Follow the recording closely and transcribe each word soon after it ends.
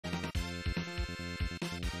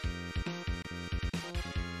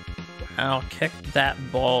I'll kick that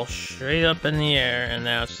ball straight up in the air, and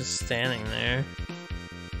now it's just standing there.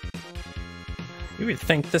 You would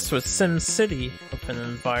think this was Sim City with an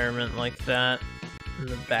environment like that in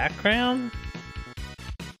the background.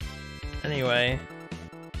 Anyway,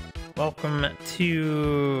 welcome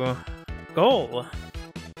to Goal,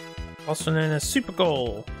 also known as Super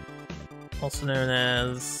Goal, also known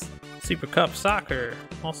as Super Cup Soccer,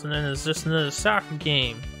 also known as just another soccer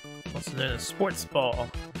game, also known as Sports Ball,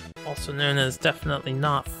 also known as Definitely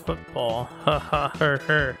Not Football. Ha ha her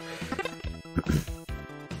her.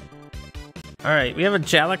 Alright, we have a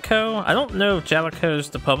Jalico. I don't know if Jalico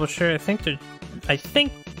is the publisher. I think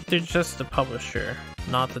they're just the publisher,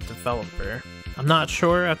 not the developer. I'm not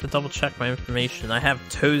sure. I have to double check my information. I have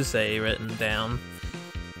Toze written down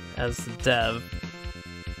as the dev.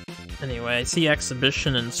 Anyway, I see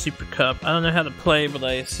Exhibition and Super Cup. I don't know how to play, but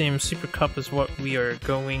I assume Super Cup is what we are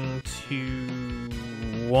going to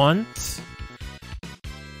want.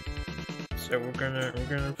 So we're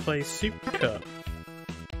gonna play Super Cup.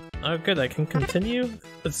 Oh good, I can continue?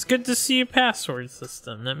 It's good to see a password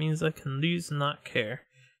system. That means I can lose and not care.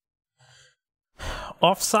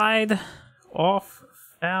 Offside? Off?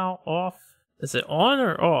 Foul? Off? Is it on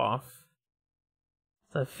or off?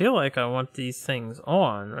 I feel like I want these things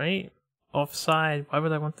on, right? Offside? Why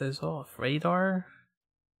would I want those off? Radar?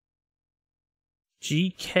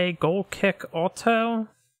 GK goal kick auto?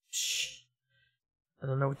 Shh. I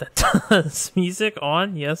don't know what that does. Music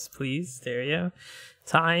on? Yes, please. Stereo.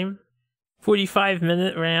 Time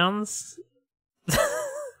 45-minute rounds.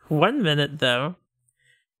 1 minute though.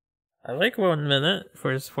 I like 1 minute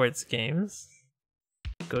for sports games.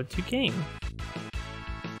 Go to game.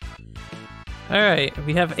 Alright,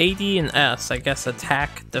 we have AD and S. I guess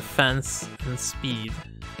attack, defense, and speed.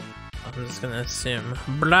 I'm just gonna assume.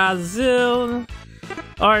 Brazil,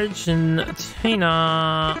 Argentina,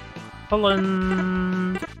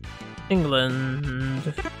 Holland,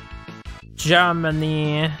 England,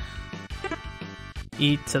 Germany,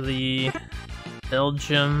 Italy,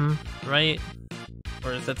 Belgium, right?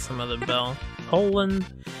 Or is that some other bell? Poland?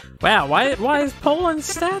 Wow, why is Poland's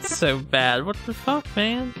stats so bad? What the fuck,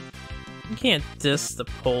 man? You can't diss the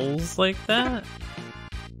Poles like that.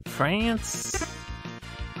 France?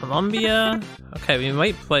 Colombia? Okay, we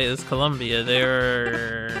might play as Colombia.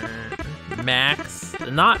 They're max,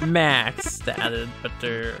 not max statted, but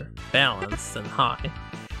they're balanced and high.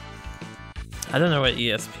 I don't know what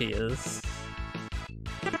ESP is.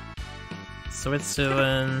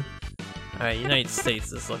 Switzerland. Alright, United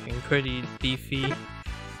States is looking pretty beefy.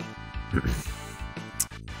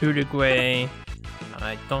 Uruguay.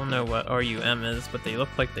 I don't know what RUM is, but they look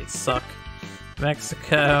like they suck.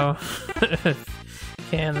 Mexico.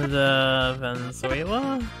 Canada.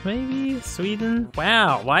 Venezuela? Maybe? Sweden?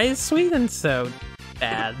 Wow, why is Sweden so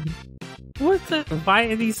bad? What the? Why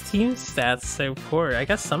are these team stats so poor? I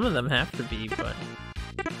guess some of them have to be, but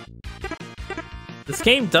this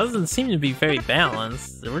game doesn't seem to be very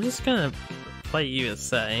balanced. We're just gonna play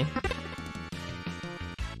USA.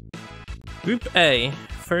 Group A,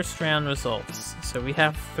 first round results. So we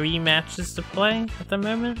have 3 matches to play at the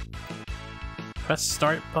moment. Press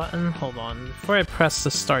start button. Hold on. Before I press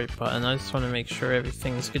the start button, I just want to make sure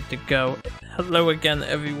everything's good to go. Hello again,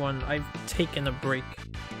 everyone. I've taken a break.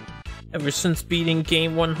 Ever since beating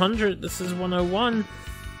game 100, this is 101.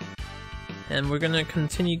 And we're gonna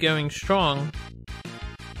continue going strong.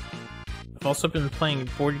 I've also been playing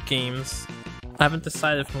board games. I haven't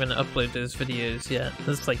decided if I'm gonna upload those videos yet.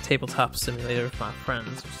 This is like Tabletop Simulator with my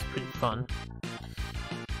friends, which is pretty fun.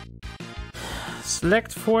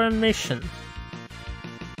 Select formation.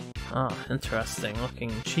 Oh, interesting looking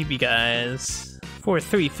chibi guys.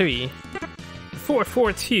 4-3-3.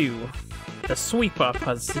 4-4-2. The sweeper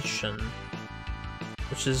position,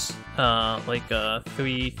 which is like a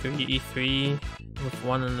 3-3-3 with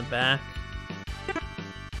 1 in the back.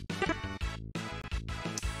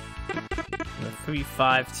 And a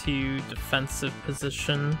 3-5-2 defensive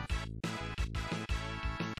position.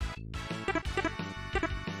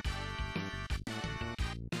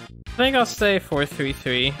 I think I'll stay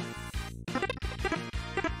 4-3-3.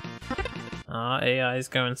 AI is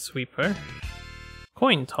going sweeper.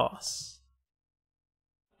 Coin toss.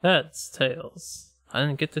 Heads, tails. I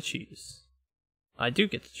didn't get to choose. I do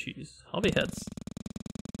get to choose. I'll be heads.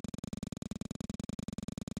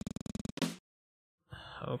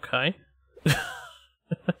 Okay.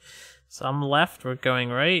 So I'm left, we're going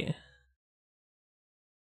right.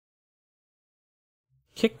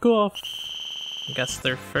 Kick off. I guess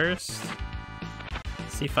they're first.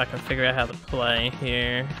 See if I can figure out how to play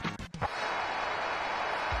here.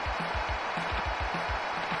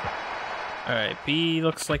 Alright, B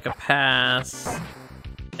looks like a pass.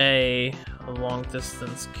 A long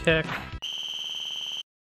distance kick.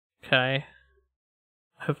 Okay.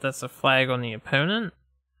 I hope that's a flag on the opponent.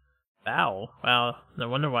 Foul. Wow, no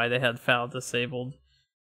wonder why they had foul disabled.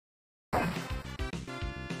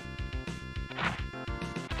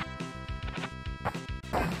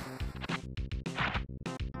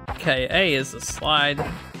 Okay, A is a slide.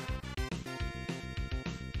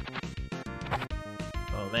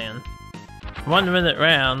 Oh man. 1 minute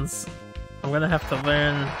rounds. I'm gonna have to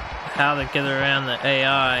learn how to get around the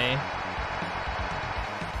AI.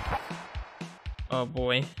 Oh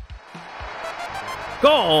boy.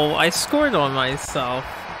 Goal! I scored on myself.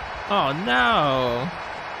 Oh no!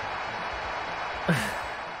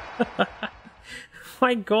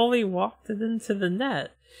 My goalie walked it into the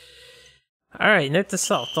net. Alright, note to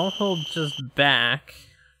self, don't hold just back.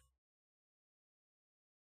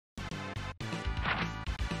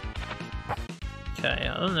 Okay,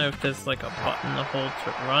 I don't know if there's like a button to hold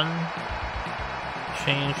to run.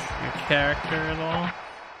 Change your character at all.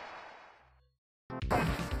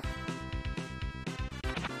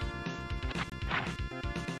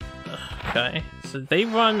 Okay, so they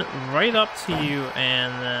run right up to you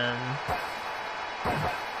and then...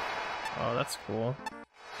 Oh, that's cool.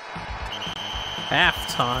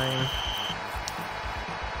 Halftime.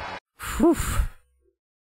 Whew.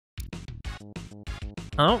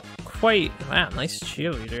 I don't quite... Wow, nice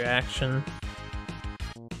cheerleader action.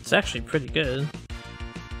 It's actually pretty good.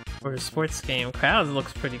 For a sports game. Crowd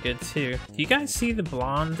looks pretty good too. Do you guys see the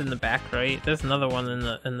blonde in the back right? There's another one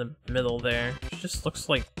in the middle there. She just looks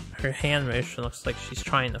like... Her hand motion looks like she's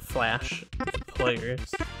trying to flash the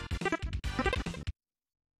players.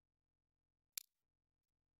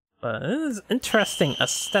 But it is interesting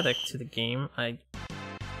aesthetic to the game. I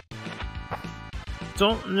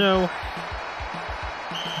don't know.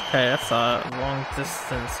 Okay, that's a long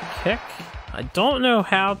distance kick. I don't know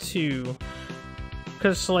how to,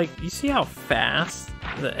 because like you see how fast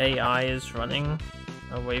the AI is running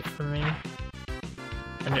away from me,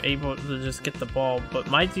 and they're able to just get the ball, but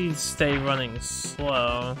my dudes stay running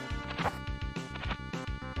slow.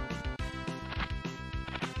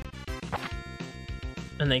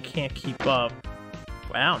 And they can't keep up.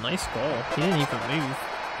 Wow, nice goal. He didn't even move.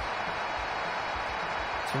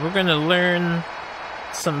 So we're gonna learn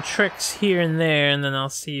some tricks here and there, and then I'll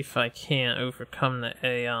see if I can't overcome the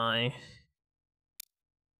AI.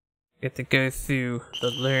 Get to go through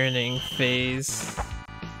the learning phase.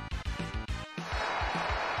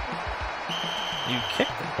 You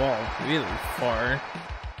kicked the ball really far.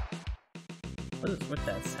 What is with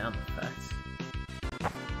that sound effect?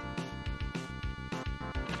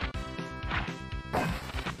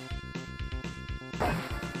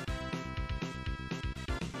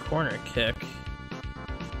 Corner kick.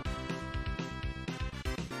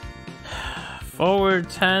 Forward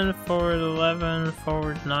 10, forward 11,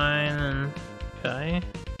 forward 9, and okay.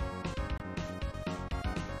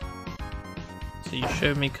 So you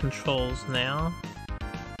showed me controls now.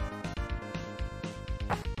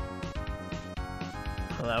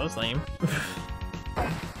 Well, that was lame.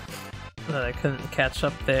 That I couldn't catch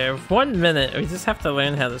up there. 1 minute, we just have to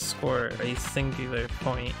learn how to score a singular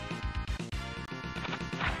point.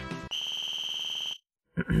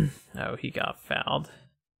 Oh, he got fouled.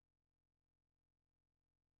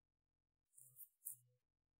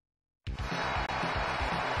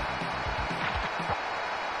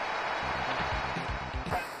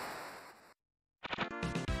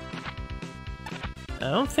 I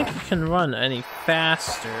don't think you can run any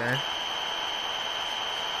faster.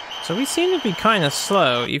 So we seem to be kind of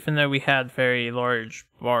slow, even though we had very large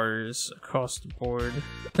bars across the board.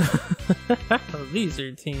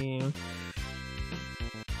 Loser team.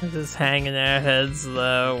 Just hanging our heads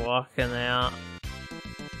low, walking out.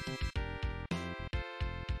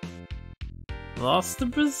 Lost to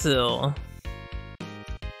Brazil.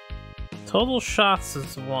 Total shots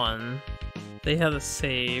is 1. They had a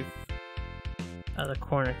save. Had a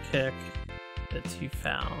corner kick. The 2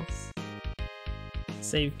 fouls.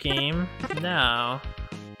 Save game. Now.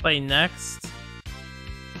 Play next.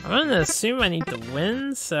 I'm gonna assume I need to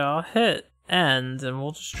win, so I'll hit end and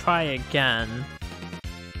we'll just try again.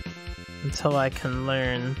 Until I can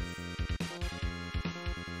learn.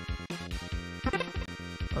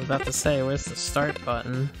 I was about to say, where's the start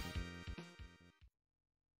button?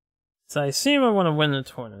 So I assume I want to win the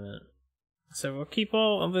tournament. So we'll keep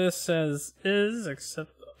all of this as is,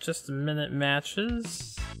 except just minute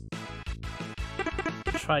matches.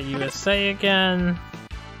 Try USA again.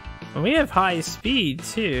 And we have high speed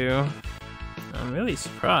too. I'm really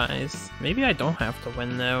surprised. Maybe I don't have to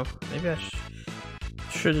win though. Maybe I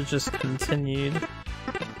Should have just continued.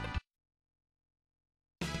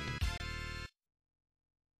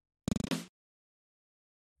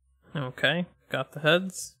 Okay, got the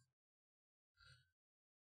heads.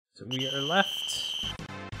 So we are left.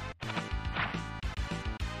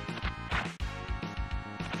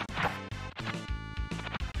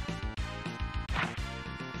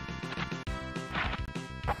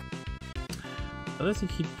 How does he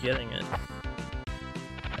keep getting it?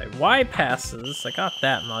 Okay, Y passes. I got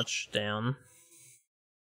that much down.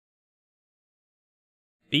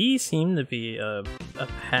 B seemed to be a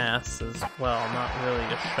pass as well, not really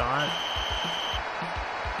a shot.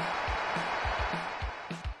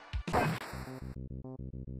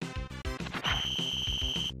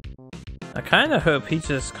 I kinda hope he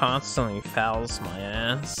just constantly fouls my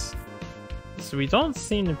ass. So we don't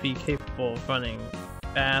seem to be capable of running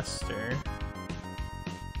faster.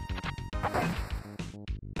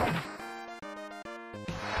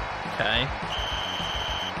 Okay.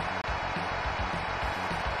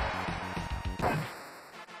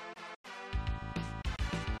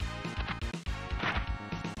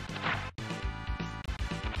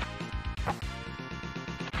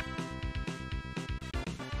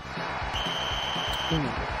 Ooh,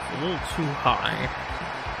 a little too high.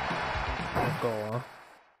 Goal.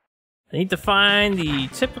 I need to find the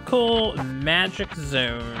typical magic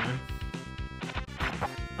zone.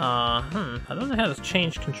 I don't know how to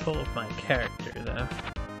change control of my character though.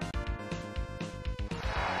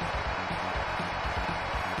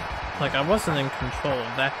 Like, I wasn't in control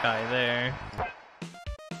of that guy there.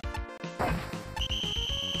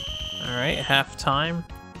 Alright, half time.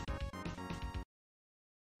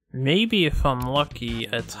 Maybe if I'm lucky,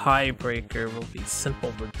 a tiebreaker will be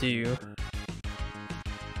simple to do.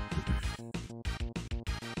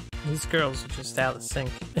 These girls are just out of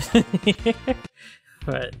sync.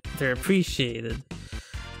 But they're appreciated.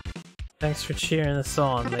 Thanks for cheering us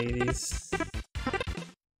on, ladies.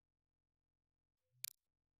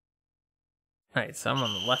 Alright, so I'm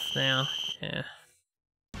on the left now. Yeah.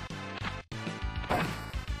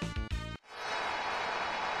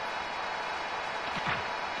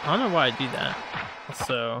 I don't know why I do that.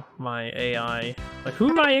 Also, my AI... Like, who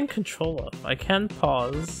am I in control of? I can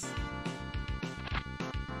pause.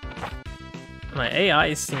 My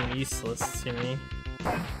AI seem useless to me.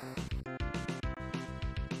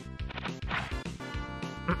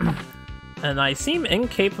 And I seem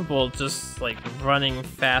incapable of just, like, running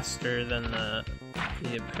faster than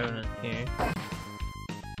the opponent here.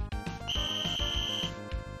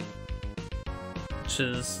 Which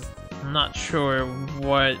is... I'm not sure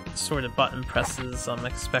what sort of button presses I'm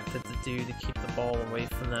expected to do to keep the ball away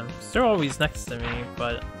from them. 'Cause they're always next to me,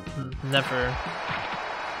 but never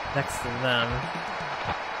next to them.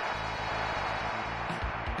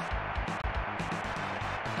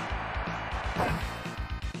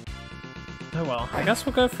 Oh well, I guess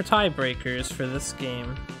we'll go for tiebreakers for this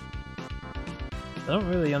game. I don't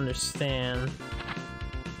really understand.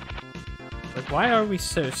 Like, why are we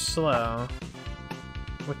so slow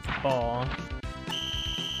with the ball?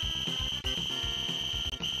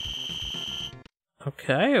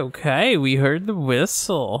 Okay, we heard the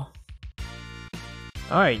whistle.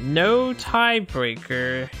 Alright, no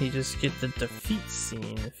tiebreaker. You just get the defeat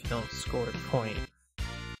scene if you don't score a point.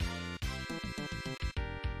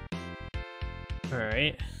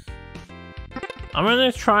 Alright. I'm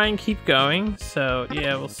gonna try and keep going, so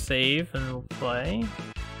yeah, we'll save and we'll play.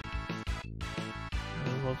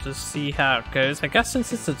 And we'll just see how it goes. I guess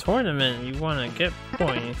since it's a tournament, you wanna get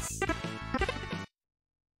points.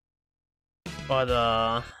 But,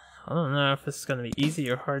 I don't know if this is gonna be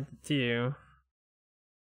easy or hard to do.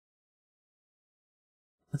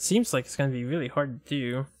 It seems like it's gonna be really hard to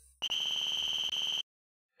do.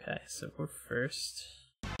 Okay, so we're first.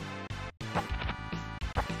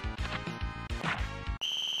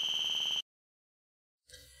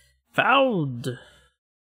 Fouled!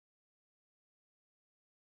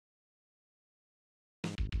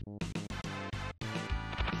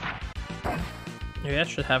 Maybe I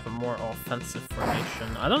should have a more offensive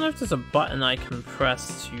formation. I don't know if there's a button I can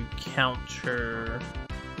press to counter...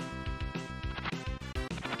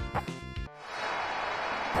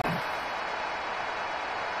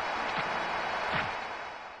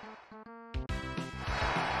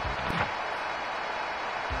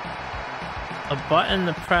 A button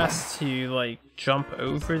to press to, like, jump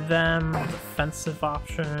over them, defensive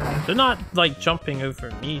option. They're not, like, jumping over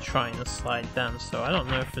me trying to slide them, so I don't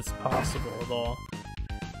know if it's possible at all.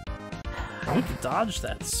 I need to dodge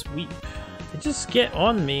that sweep. They just get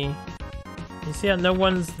on me. You see how no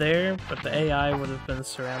one's there, but the AI would have been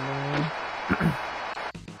surrounding me?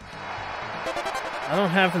 I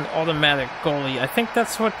don't have an automatic goalie. I think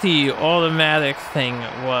that's what the automatic thing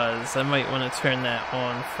was. I might want to turn that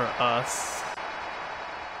on for us.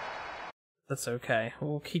 That's okay.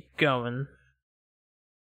 We'll keep going.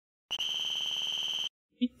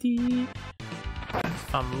 If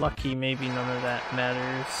I'm lucky, maybe none of that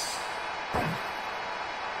matters.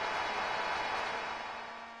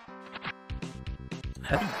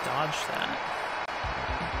 How do you dodge that?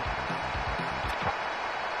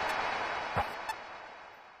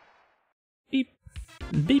 Beep,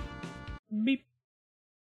 beep, beep.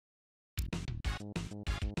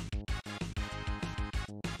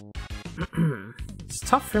 It's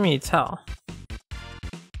tough for me to tell.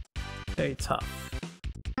 Very tough.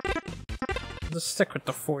 I'll just stick with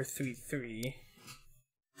the 4-3-3.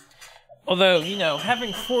 Although, you know,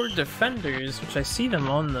 having 4 defenders, which I see them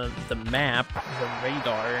on the map, the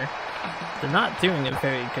radar, they're not doing a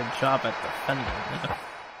very good job at defending.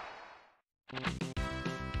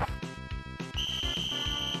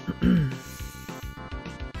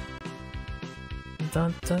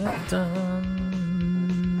 Dun, dun, dun,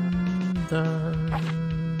 dun,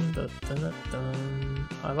 dun, dun, dun.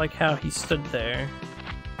 I like how he stood there.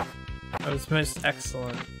 That was most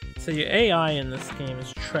excellent. So your AI in this game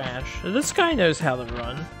is trash. This guy knows how to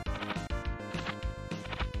run.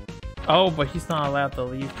 Oh, but he's not allowed to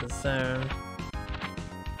leave the zone.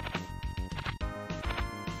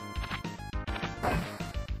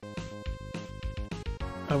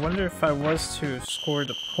 I wonder if I was to have scored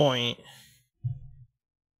a point,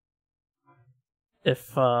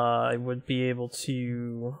 if I would be able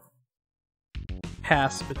to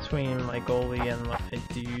pass between my goalie and my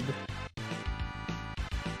dude.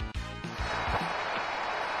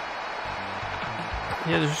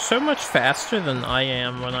 Yeah, they're so much faster than I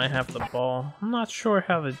am when I have the ball. I'm not sure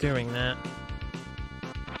how they're doing that.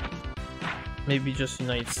 Maybe just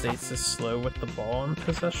United States is slow with the ball in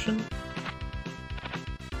possession?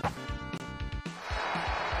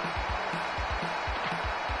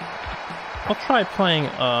 I'll try playing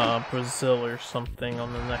Brazil or something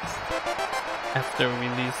on the next... after we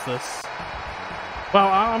release this. Well,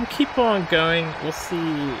 I'll keep on going. We'll see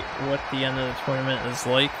what the end of the tournament is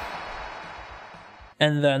like.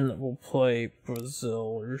 And then we'll play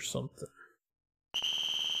Brazil or something.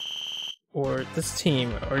 Or this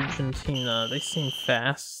team, Argentina, they seem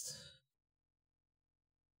fast.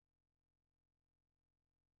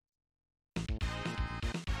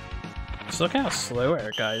 Just look how slow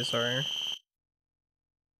our guys are.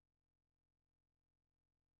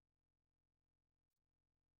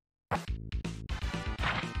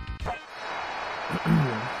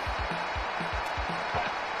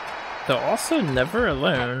 They're also never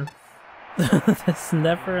alone. There's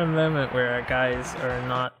never a moment where our guys are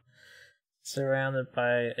not surrounded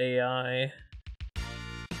by AI.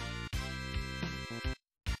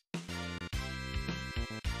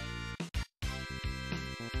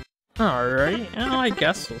 Alright, well, I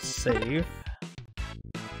guess we'll save.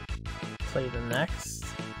 Play the next.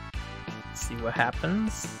 See what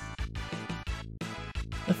happens.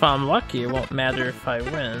 If I'm lucky, it won't matter if I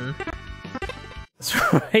win.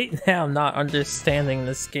 So right now, I'm not understanding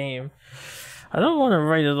this game. I don't want to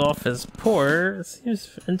write it off as poor. It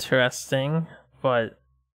seems interesting, but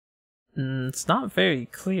it's not very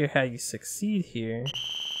clear how you succeed here.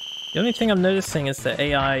 The only thing I'm noticing is that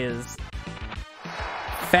AI is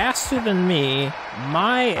faster than me.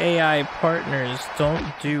 My AI partners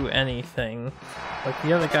don't do anything. Like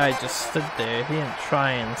the other guy just stood there. He didn't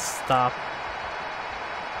try and stop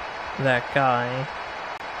that guy.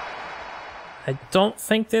 I don't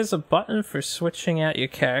think there's a button for switching out your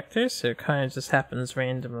character, so it kind of just happens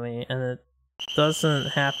randomly, and it doesn't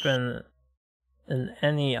happen in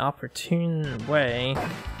any opportune way.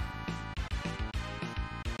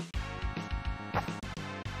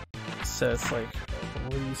 So it's like,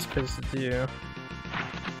 what are you supposed to do?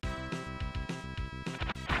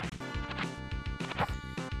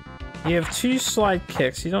 You have 2 slide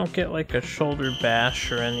kicks, you don't get like a shoulder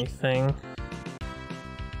bash or anything.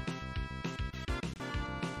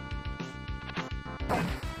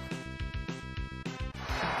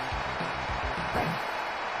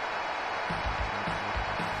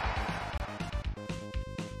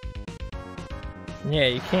 Yeah,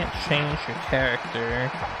 you can't change your character,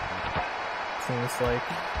 seems like.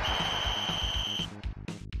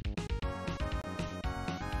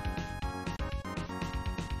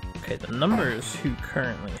 Okay, the number is who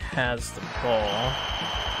currently has the ball.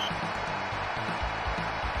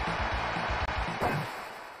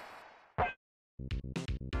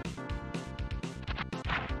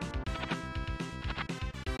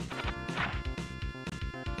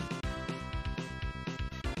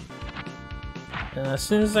 And as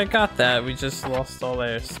soon as I got that, we just lost all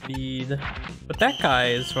our speed. But that guy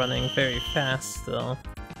is running very fast still.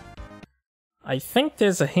 I think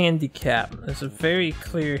there's a handicap. There's a very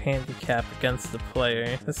clear handicap against the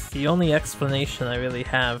player. That's the only explanation I really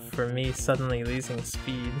have for me suddenly losing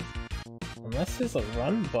speed. Unless there's a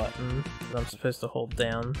run button that I'm supposed to hold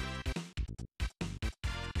down.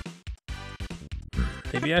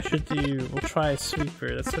 Maybe I should do... we'll try a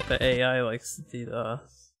sweeper. That's what the AI likes to do to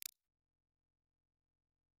us.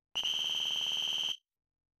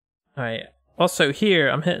 Alright. Also here,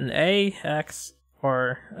 I'm hitting A, X,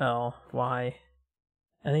 or L, Y.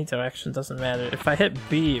 Any direction, doesn't matter. If I hit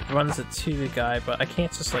B, it runs it to the guy, but I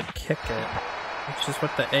can't just like kick it. Which is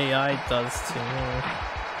what the AI does to me.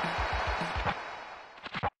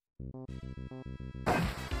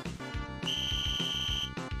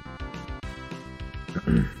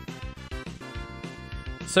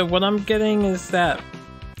 So what I'm getting is that...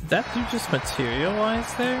 did that dude just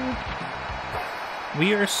materialize there?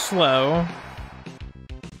 We are slow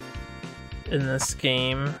in this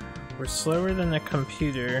game. We're slower than a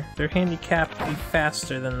computer. They're handicapped to be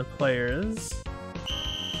faster than the player is.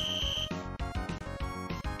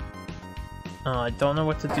 Oh, I don't know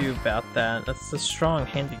what to do about that. That's a strong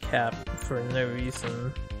handicap for no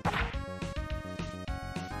reason.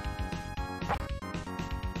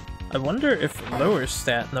 I wonder if lower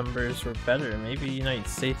stat numbers were better. Maybe United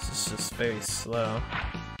States is just very slow.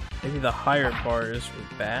 Maybe the higher bars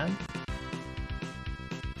were bad?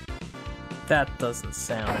 That doesn't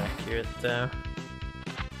sound accurate though.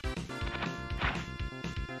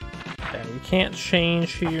 Okay, we can't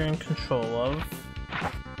change who you're in control of.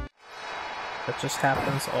 That just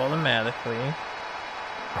happens automatically.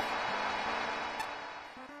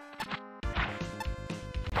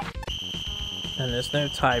 And there's no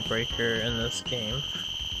tiebreaker in this game.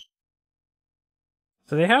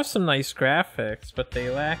 So they have some nice graphics, but they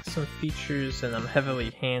lack some features and I'm heavily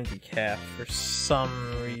handicapped for some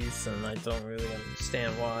reason. I don't really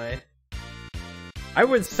understand why. I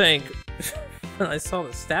would think, when I saw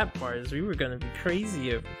the stat bars, we were gonna be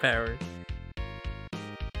crazy overpowered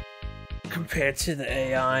compared to the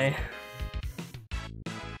AI.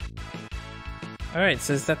 Alright,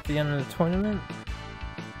 so is that the end of the tournament?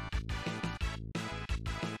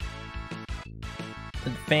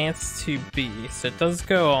 Advance to B, so it does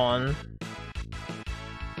go on.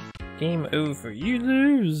 Game over, you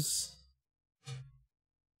lose!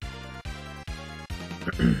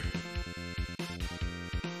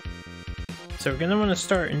 So we're gonna want to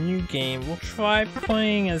start a new game. We'll try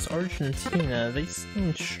playing as Argentina, they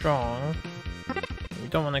seem strong. We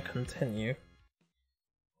don't want to continue.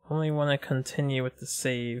 Only want to continue with the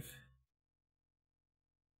save.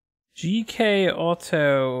 GK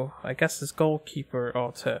auto, I guess it's goalkeeper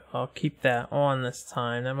auto. I'll keep that on this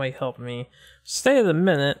time, that might help me. Stay at the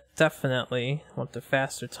minute, definitely. Want the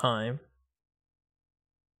faster time.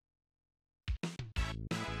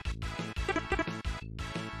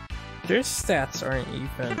 Their stats aren't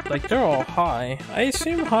even, like they're all high. I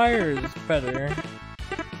assume higher is better.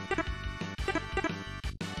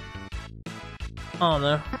 I don't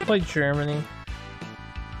know, play Germany.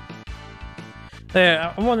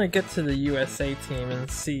 Yeah, I want to get to the USA team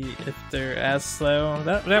and see if they're as slow.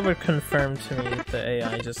 That would confirm to me that the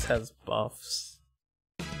AI just has buffs.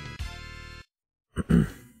 And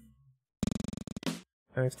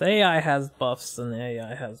if the AI has buffs, then the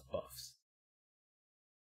AI has buffs.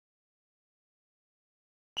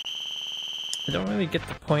 I don't really get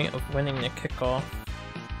the point of winning the kickoff.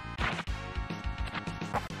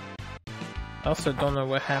 I also don't know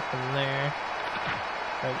what happened there.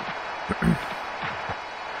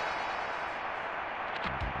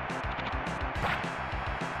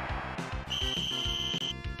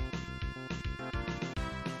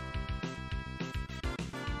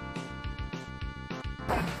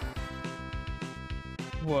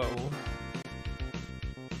 Whoa.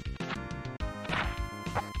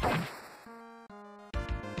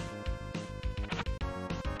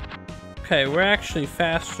 Okay, we're actually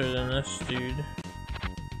faster than this dude.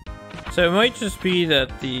 So it might just be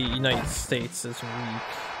that the United States is weak,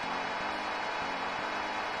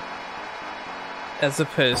 as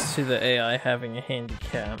opposed to the AI having a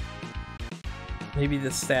handicap. Maybe the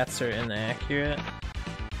stats are inaccurate.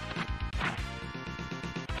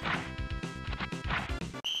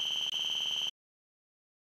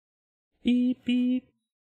 Beep beep.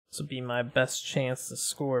 This will be my best chance to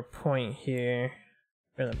score a point here.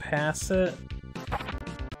 We're gonna pass it.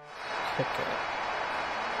 Kick it.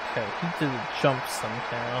 Okay, he did a jump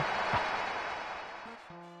somehow.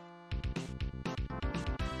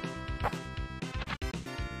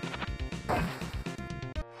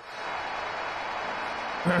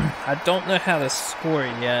 I don't know how to score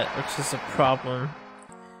yet, which is a problem.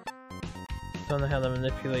 Don't know how to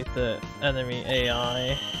manipulate the enemy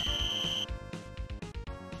AI.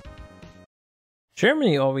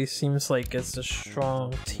 Germany always seems like it's a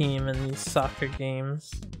strong team in these soccer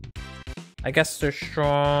games. I guess they're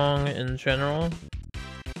strong in general.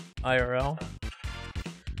 IRL.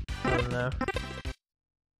 I don't know.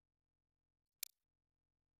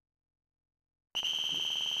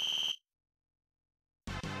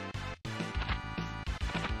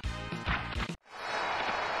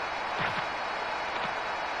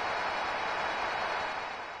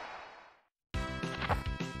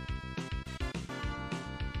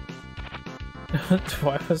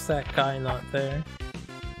 Why was that guy not there?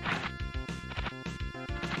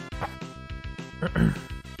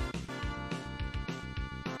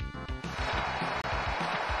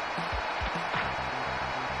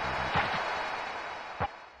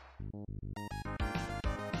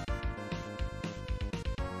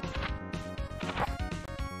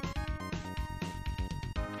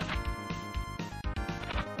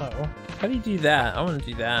 Oh, how do you do that? I want to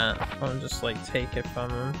do that. I want to just like take it from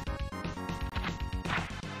him.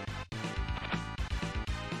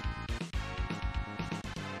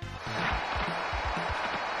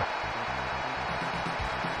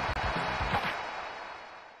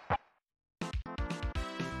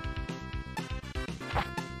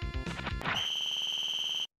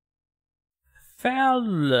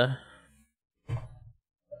 Foul!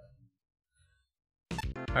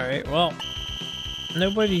 Alright, well,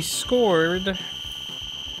 nobody scored,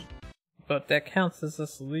 but that counts as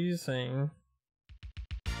us losing.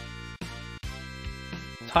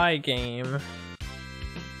 Tie game.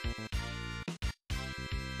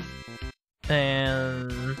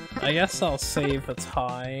 And I guess I'll save a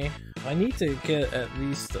tie. I need to get at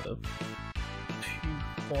least 2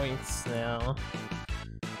 points now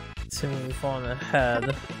to move on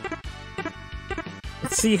ahead.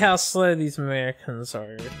 Let's see how slow these Americans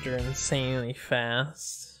are. They're insanely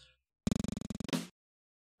fast.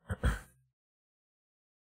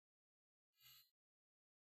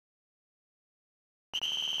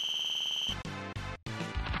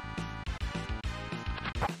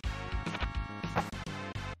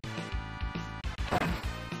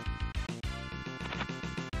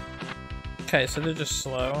 Okay, so they're just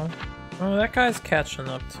slow. Oh, that guy's catching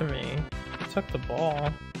up to me. He took the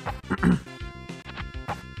ball.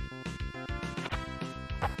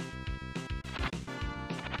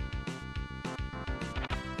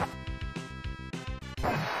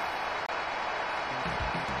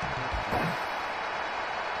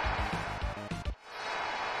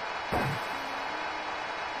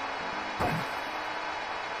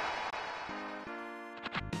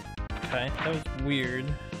 Okay, that was weird.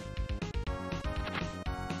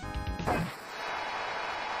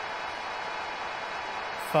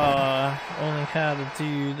 If I only had a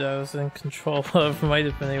dude I was in control of, might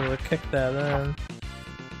have been able to kick that in.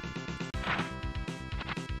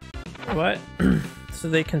 What? So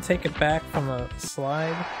they can take it back from a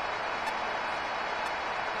slide?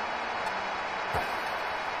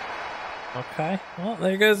 Okay, well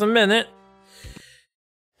there goes a minute.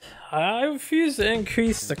 I refuse to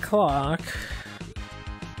increase the clock.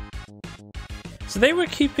 So they were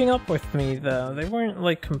keeping up with me though, they weren't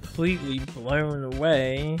like completely blown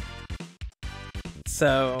away.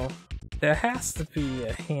 So there has to be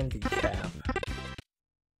a handicap.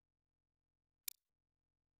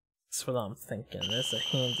 That's what I'm thinking, there's a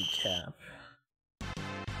handicap.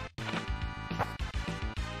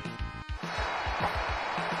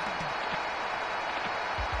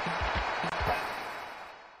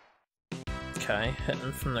 Okay,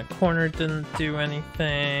 hitting from the corner didn't do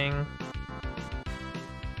anything.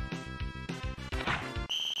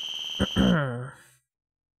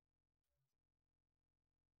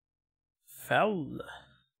 Foul.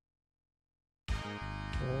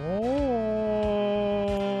 Oh.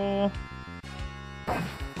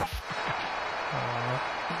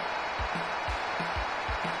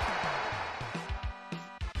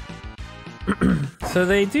 So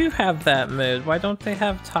they do have that mode. Why don't they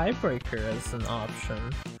have tiebreaker as an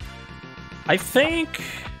option? I think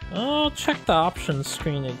I'll check the options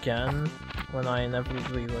screen again when I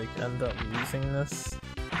inevitably like end up losing this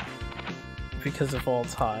because of all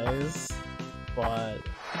ties. But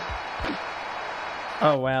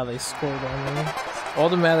oh wow, they scored on me.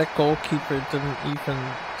 Automatic goalkeeper didn't even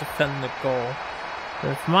defend the goal.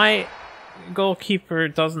 If my goalkeeper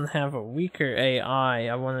doesn't have a weaker AI,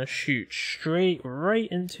 I want to shoot straight right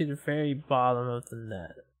into the very bottom of the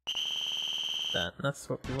net. That's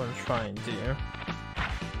what we want to try and do.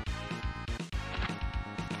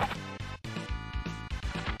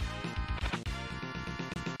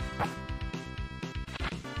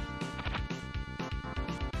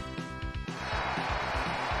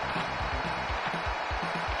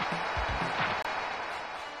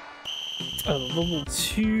 A little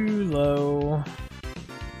too low.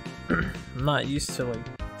 I'm not used to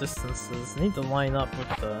like distances. I need to line up with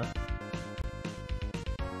the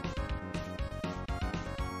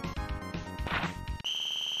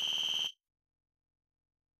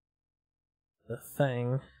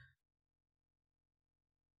thing.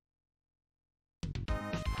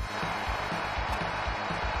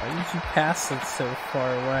 Why did you pass it so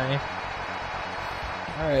far away?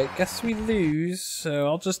 Alright, guess we lose, so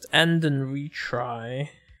I'll just end and retry.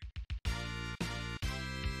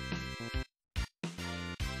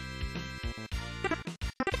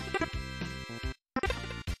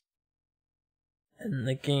 End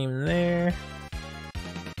the game there.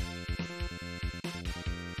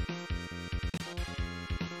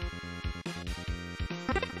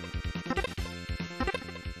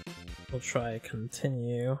 We'll try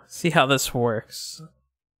continue. See how this works.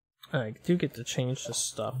 I do get to change this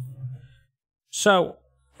stuff. So,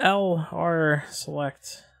 L, R,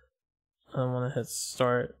 select. I want to hit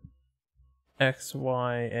start. X,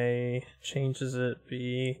 Y, A, changes it.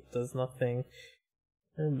 B, does nothing.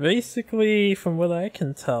 And basically, from what I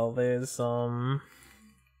can tell, there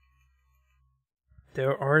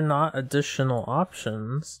are not additional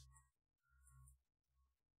options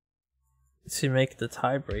to make the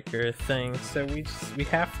tiebreaker thing, so we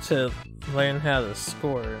have to learn how to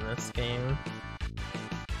score in this game.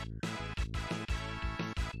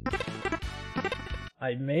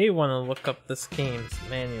 I may want to look up this game's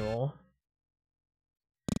manual.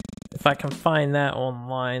 If I can find that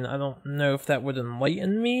online, I don't know if that would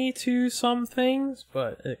enlighten me to some things,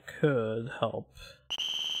 but it could help.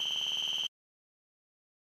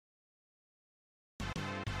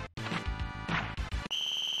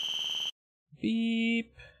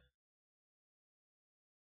 Beep.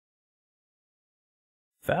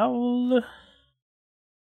 Foul.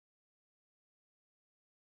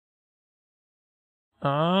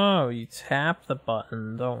 Oh, you tap the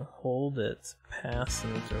button, don't hold it to pass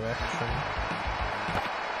in the direction.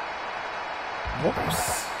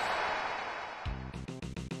 Whoops.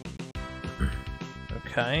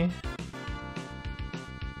 Okay.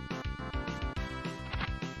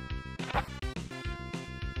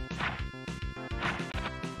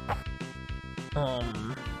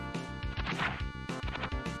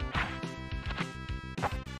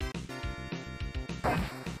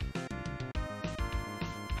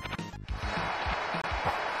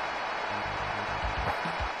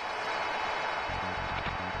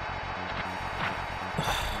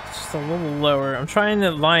 Just a little lower. I'm trying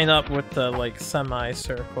to line up with the like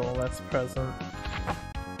semicircle that's present.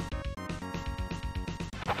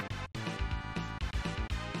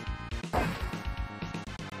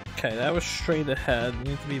 Okay, that was straight ahead. You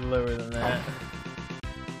need to be lower than that.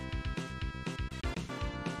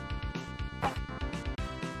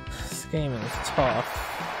 This game is tough.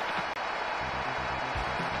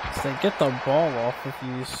 They get the ball off of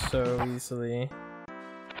you so easily.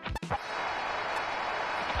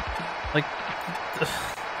 Like,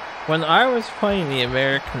 when I was playing the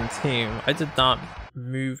American team, I did not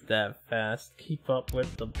move that fast, keep up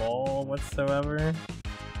with the ball whatsoever.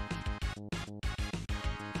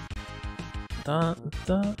 Dun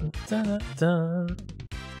dun dun dun.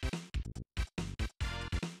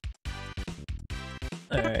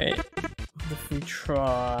 Alright, if we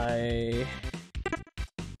try...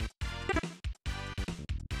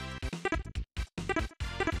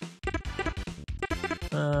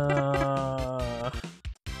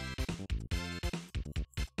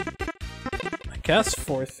 I guess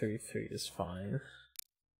 433 is fine.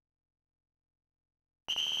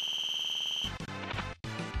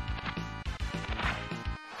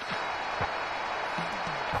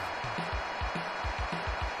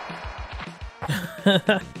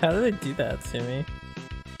 How did they do that to me?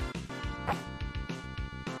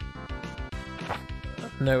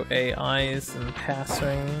 No AIs in pass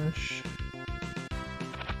range.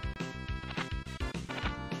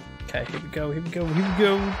 Okay, here we go, here we go, here we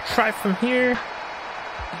go. Try from here.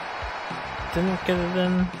 Didn't get it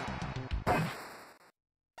in.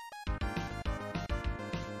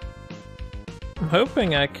 I'm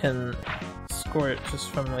hoping I can score it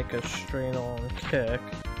just from like a straight on kick.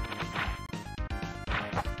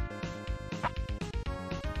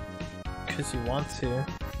 Because you want to.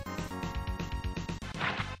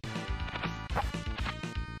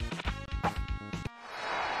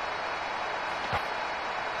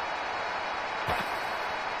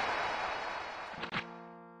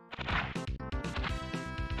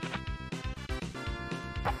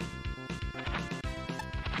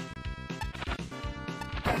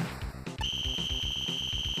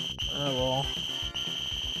 Oh well.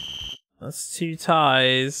 That's 2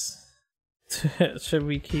 ties. Should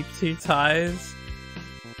we keep 2 ties?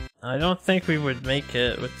 I don't think we would make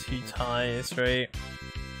it with 2 ties, right?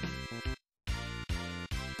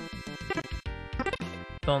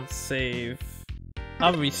 Don't save.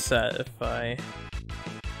 I'll reset if I...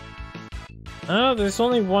 Oh, there's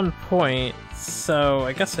only 1 point, so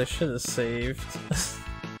I guess I should have saved.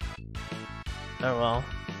 Oh well.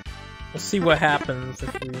 We'll see what happens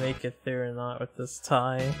if we make it through or not with this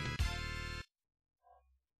tie.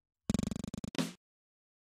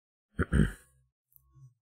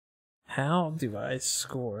 How do I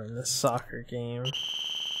score in this soccer game?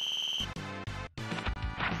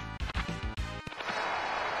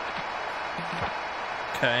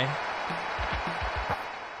 Okay.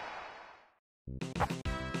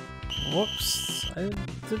 Whoops, I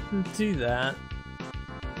didn't do that.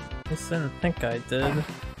 At least I didn't think I did.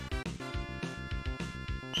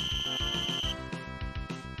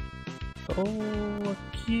 Oh, a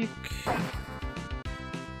kick. I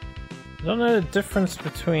don't know the difference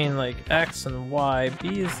between like X and Y.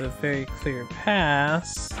 B is a very clear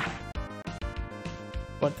pass.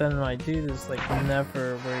 But then my dude is like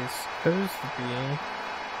never where he's supposed to be.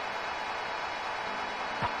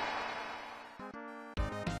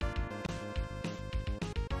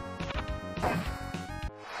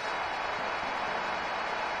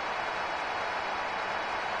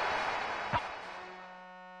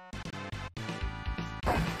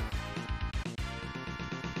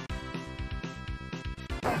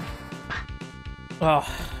 Oh,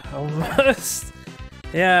 almost.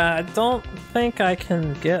 Yeah, I don't think I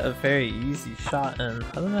can get a very easy shot in.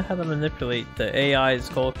 I don't know how to manipulate the AI's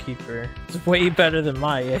goalkeeper. It's way better than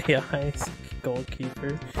my AI's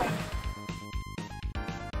goalkeeper.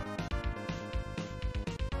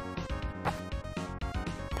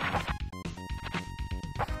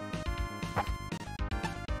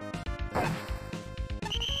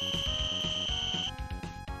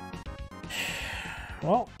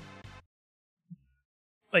 Well,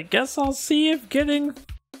 I guess I'll see if getting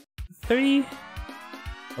 3...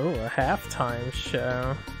 Oh, a halftime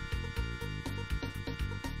show.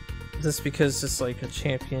 Is this because it's like a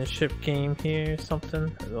championship game here or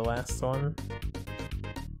something? Or the last one?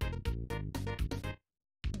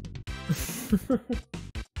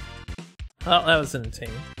 Oh, that was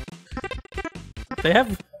entertaining. They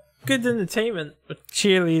have good entertainment with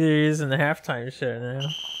cheerleaders and the halftime show now.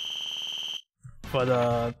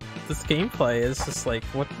 But this gameplay is just like,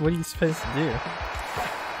 what are you supposed to do?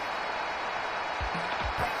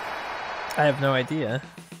 I have no idea.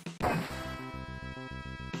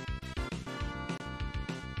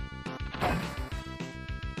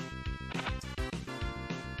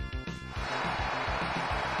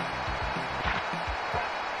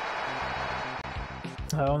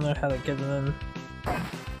 I don't know how to get it in.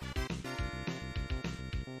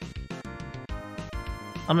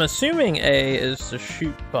 I'm assuming A is the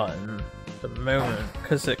shoot button at the moment,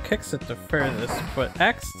 because it kicks it the furthest, but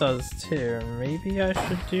X does too. Maybe I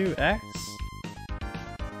should do X?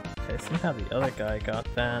 Okay, somehow the other guy got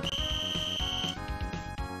that.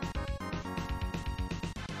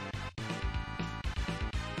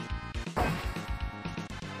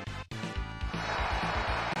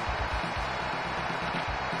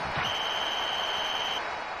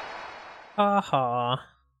 Haha.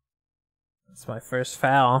 That's my first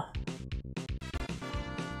foul.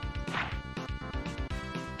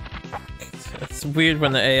 It's weird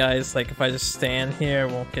when the AI is like, if I just stand here, I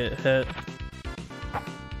won't get hit.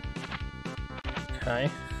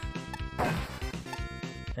 Okay.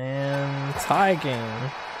 And tie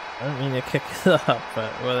game. I don't mean to kick it up,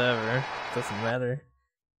 but whatever. Doesn't matter.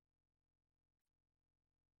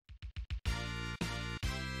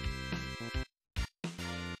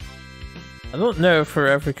 I don't know if we're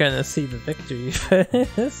ever gonna see the victory for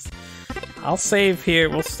this. I'll save here,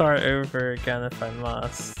 we'll start over again if I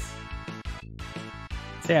must.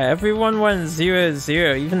 So yeah, everyone went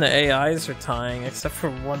 0-0, even the AIs are tying, except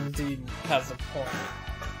for one dude has a point.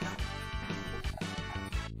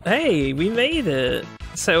 Hey, we made it!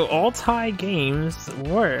 So all tie games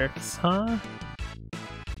works, huh?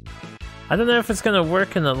 I don't know if it's gonna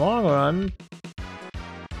work in the long run,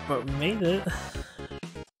 but we made it.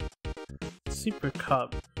 Super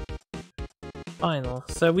Cup final.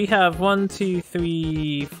 So we have 1, 2,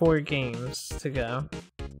 3, 4 games to go.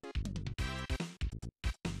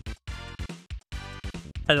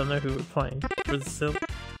 I don't know who we're playing. Brazil.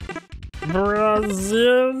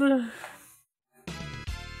 Brazil!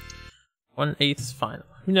 1/8 final.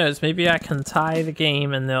 Who knows, maybe I can tie the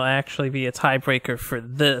game and there'll actually be a tiebreaker for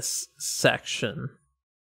this section.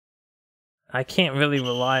 I can't really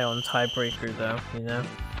rely on tiebreaker though, you know?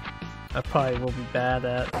 I probably will be bad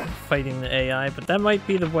at fighting the AI, but that might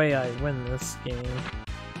be the way I win this game.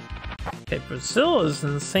 Okay, Brazil is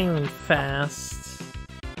insanely fast.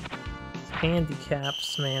 His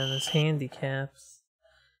handicaps, man, his handicaps.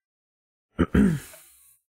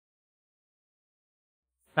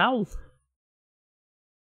 Foul.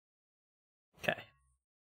 Okay.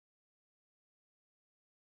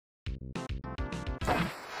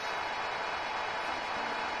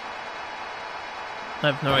 I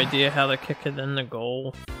have no idea how to kick it in the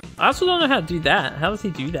goal. I also don't know how to do that. How does he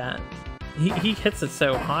do that? He hits it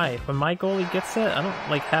so high. When my goalie gets it, I don't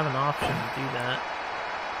like have an option to do that.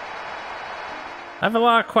 I have a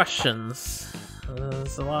lot of questions.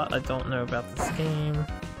 There's a lot I don't know about this game.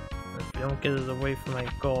 If we don't get it away from my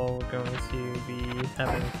goal, we're going to be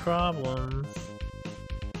having problems.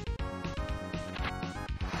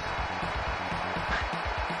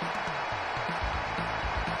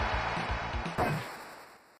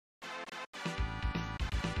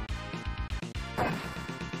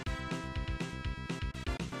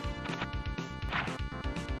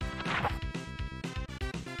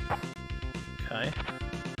 Okay.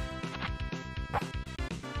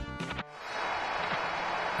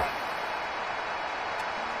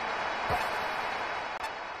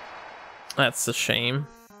 That's a shame.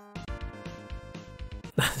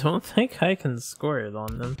 I don't think I can score it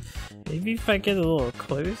on them. Maybe if I get a little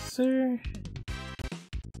closer?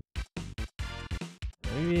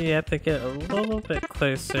 Maybe you have to get a little bit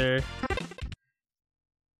closer.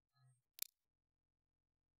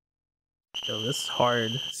 Yo, this is hard.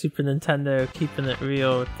 Super Nintendo keeping it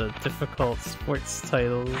real with the difficult sports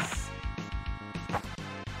titles.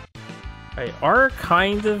 Right, R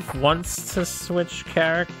kind of wants to switch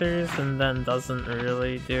characters and then doesn't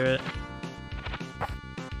really do it.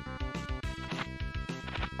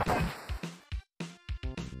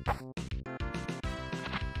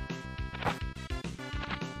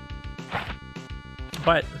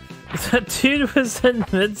 But the dude was in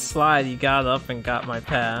mid-slide, he got up and got my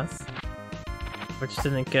pass. Which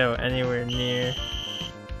didn't go anywhere near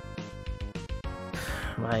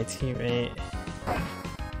my teammate.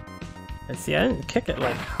 And see, I didn't kick it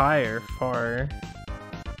like high or far.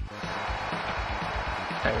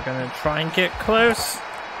 Okay, we're gonna try and get close.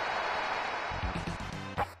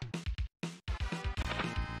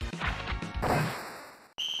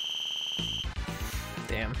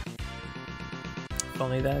 Damn. If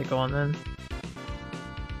only that had gone in.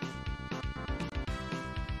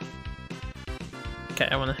 Okay,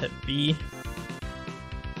 I want to hit B.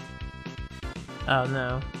 Oh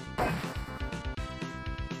no.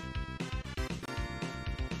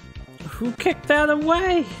 Who kicked that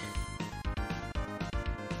away?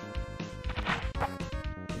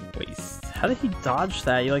 Waste. How did he dodge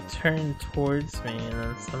that? He like turned towards me and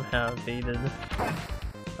then somehow evaded.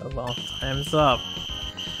 Oh well, time's up.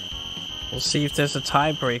 We'll see if there's a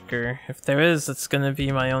tiebreaker. If there is, it's gonna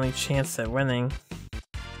be my only chance at winning.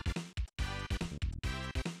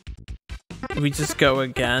 We just go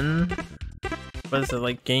again? What is it,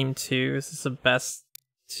 like game 2? Is this a best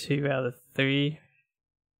 2 out of 3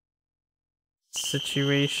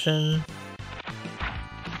 situation?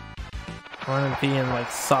 I want to be in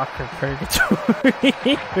like soccer purgatory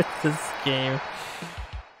with this game.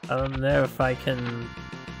 I don't know if I can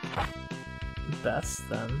best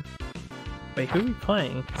them. Wait, who are we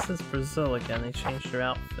playing? This is Brazil again, they changed their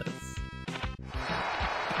outfits.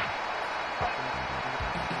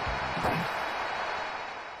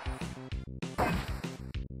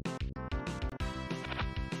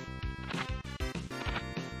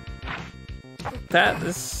 That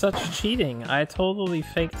is such cheating. I totally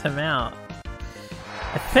faked him out.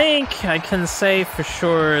 I think I can say for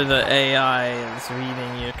sure the AI is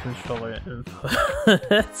reading your controller input.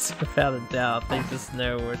 That's without a doubt. They just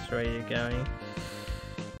know which way you're going.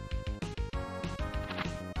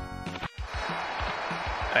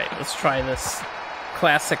 Alright, let's try this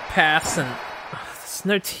classic pass and... There's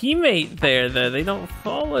no teammate there though. They don't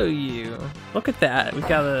follow you. Look at that. We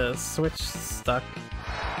got a switch stuck.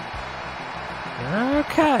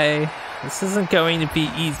 Okay, this isn't going to be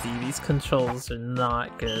easy. These controls are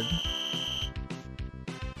not good.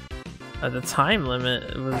 The time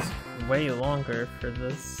limit was way longer for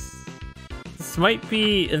this. This might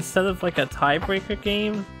be, instead of like a tiebreaker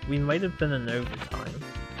game, we might have been in overtime.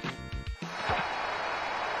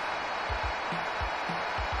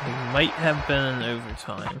 We might have been in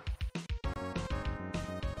overtime.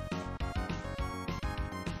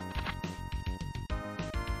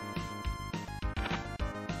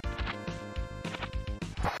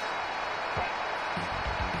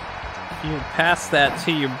 You would pass that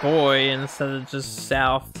to your boy instead of just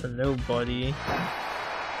south to nobody.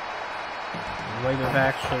 might have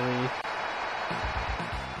actually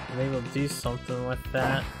been able to do something with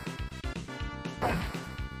that.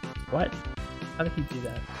 What? How did he do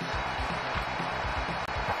that?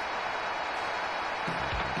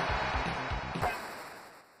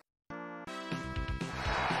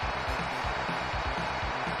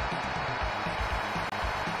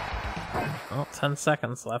 Well, 10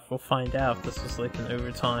 seconds left. We'll find out if this was like an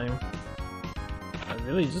overtime. I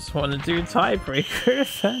really just want to do a tiebreaker.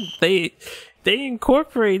 They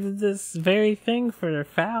incorporated this very thing for their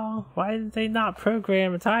foul. Why did they not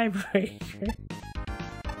program a tiebreaker?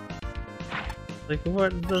 Like,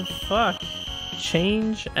 what the fuck?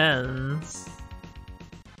 Change ends.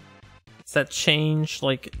 Is that change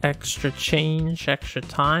like extra change, extra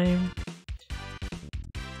time?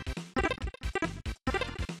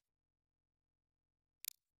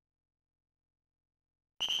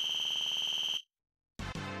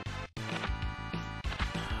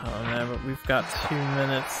 Oh no, but we've got 2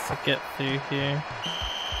 minutes to get through here.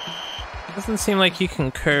 Doesn't seem like you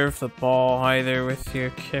can curve the ball either with your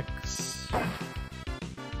kicks.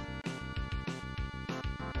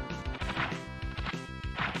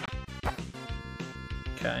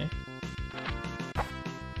 Okay.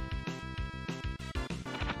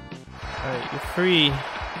 Alright, you're free. Look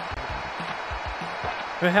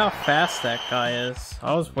at how fast that guy is.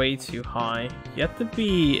 I was way too high. You have to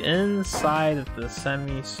be inside of the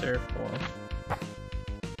semicircle.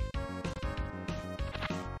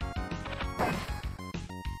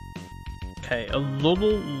 Okay, a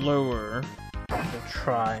little lower. We'll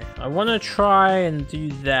try. I want to try and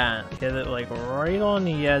do that. Get it like right on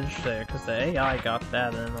the edge there, because the AI got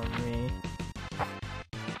that in on me.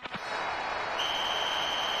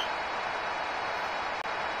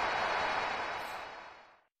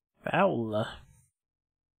 Foul.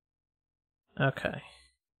 Okay.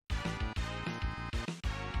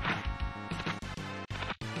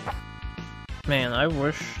 Man, I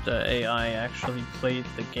wish the AI actually played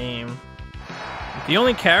the game. The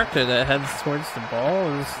only character that heads towards the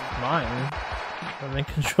ball is mine. I'm in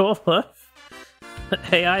control of.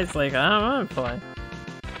 AI's like, I don't want to play.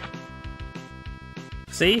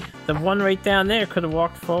 See? The one right down there could have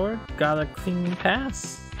walked forward, got a clean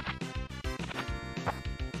pass.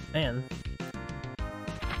 Man.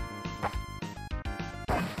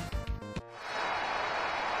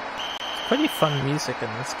 It's pretty fun music in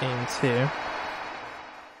this game, too.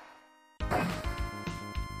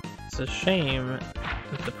 It's a shame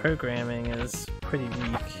that the programming is pretty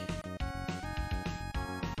weak.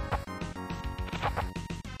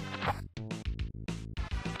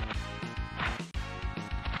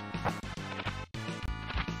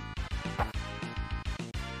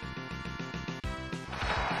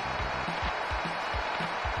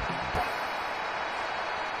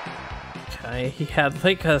 Okay, he had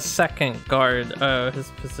like a second guard. Oh, his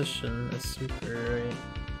position is super right.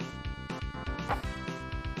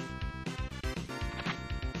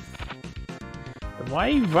 Why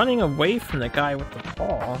are you running away from the guy with the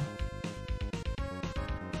ball?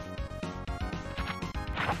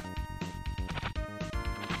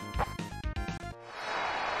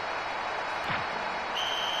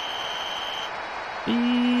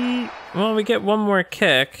 Well, we get one more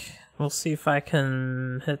kick. We'll see if I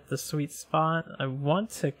can hit the sweet spot. I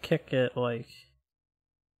want to kick it like...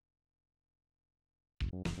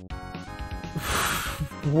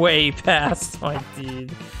 way past my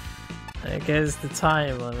dude. There goes the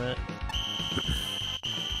time limit.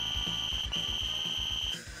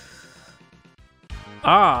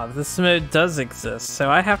 Ah, this mode does exist,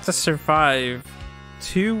 so I have to survive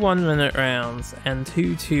 2 1-minute rounds and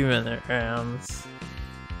 2 2-minute rounds.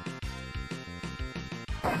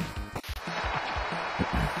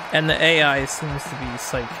 And the AI seems to be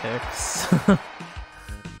sidekicks.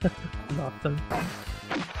 Nothing.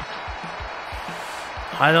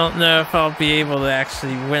 I don't know if I'll be able to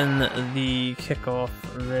actually win the kickoff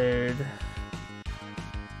raid.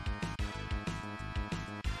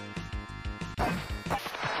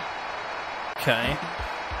 Okay.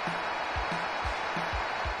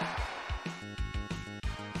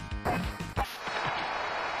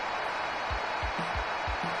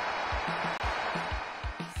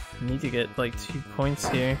 Need to get like 2 points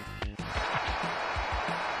here.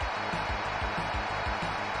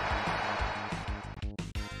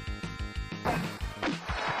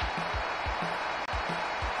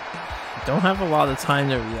 Don't have a lot of time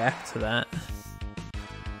to react to that.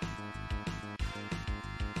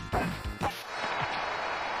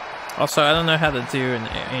 Also, I don't know how to do an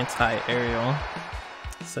anti-aerial,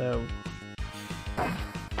 so...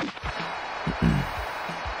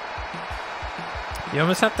 You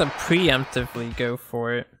almost have to preemptively go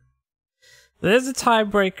for it. There's a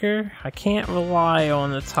tiebreaker. I can't rely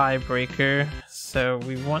on the tiebreaker, so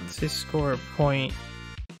we want to score a point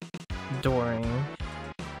during.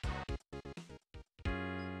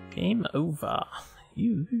 Game over.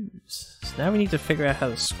 You lose. So now we need to figure out how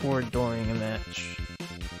to score during a match.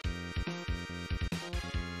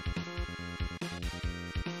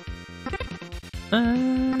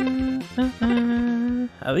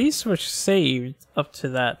 At least we're saved up to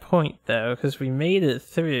that point though, because we made it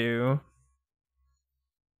through.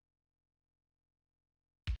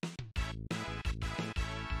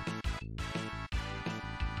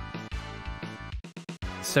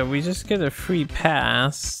 So we just get a free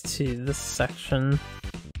pass to this section.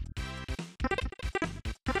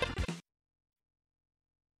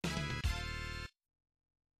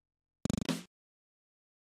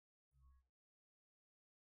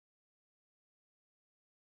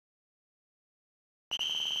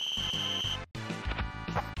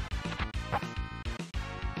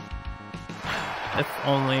 If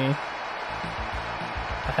only I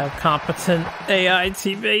have competent AI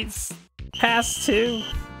teammates. Pass 2.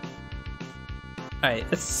 Alright,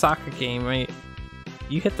 it's a soccer game, right?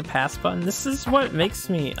 You hit the pass button. This is what makes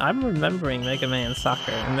me... I'm remembering Mega Man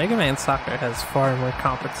Soccer, and Mega Man Soccer has far more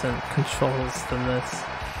competent controls than this.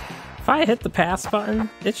 If I hit the pass button,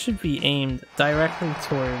 it should be aimed directly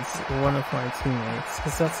towards one of my teammates,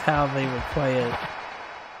 because that's how they would play it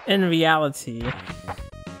in reality.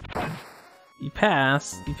 You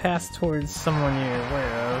pass towards someone you're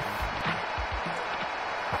aware of.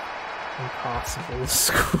 Impossible to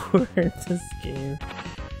score in this game.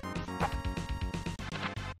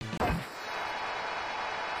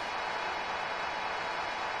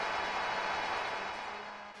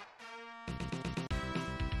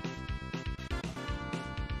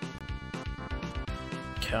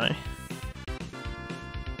 Okay.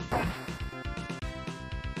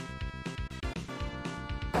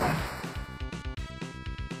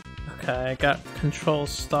 Okay, I got control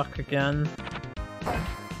stuck again.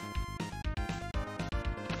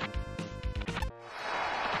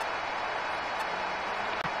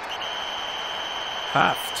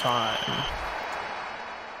 Half time.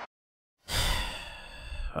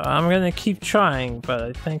 I'm gonna keep trying, but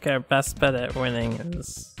I think our best bet at winning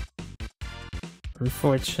is,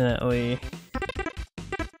 unfortunately,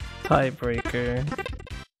 tiebreaker.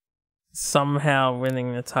 Somehow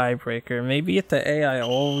winning the tiebreaker. Maybe if the AI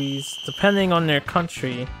always, depending on their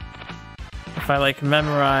country, if I like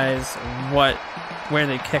memorize where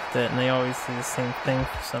they kicked it and they always do the same thing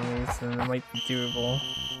for some reason, it might be doable.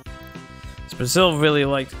 Brazil really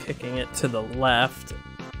liked kicking it to the left,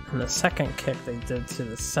 and the second kick they did to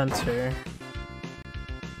the center.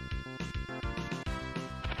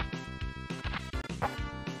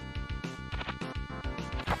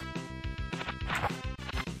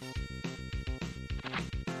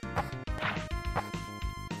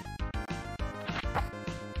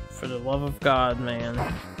 For the love of God,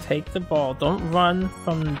 man. Take the ball. Don't run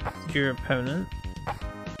from your opponent.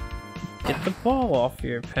 Get the ball off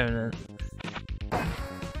your opponent.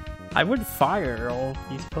 I would fire all of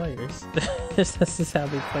these players. This is how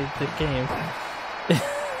they played the game.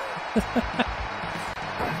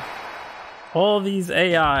 All these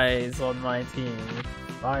AIs on my team.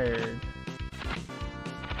 Fired.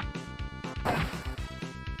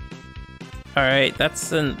 Alright, that's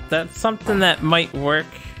something that might work.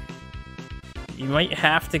 You might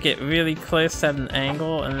have to get really close at an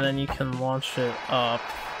angle and then you can launch it up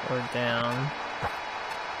or down.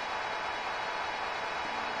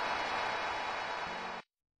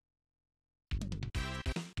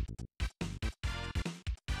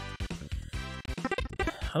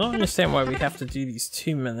 I don't understand why we have to do these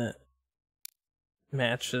 2-minute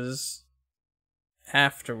matches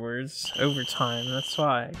afterwards. Overtime, that's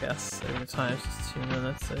why, I guess. Overtime is just 2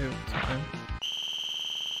 minutes overtime.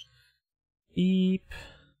 Beep.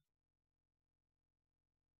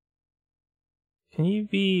 Can you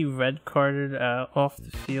be red carded off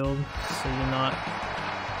the field so you're not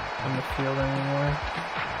on the field anymore?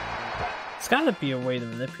 There's gotta be a way to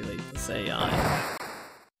manipulate this AI.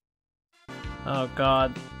 Oh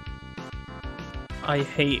god. I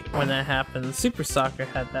hate when that happens. Super Soccer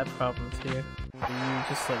had that problem too. You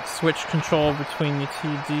just like switch control between the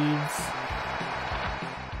two dudes.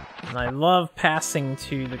 And I love passing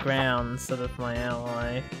to the ground instead of my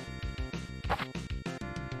ally.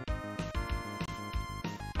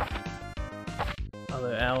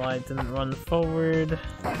 Other ally didn't run forward.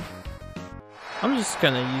 I'm just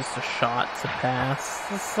gonna use the shot to pass.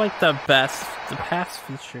 It's like the best. The pass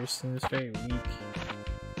feature seems very weak.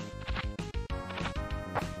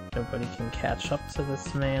 Nobody can catch up to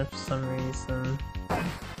this man for some reason.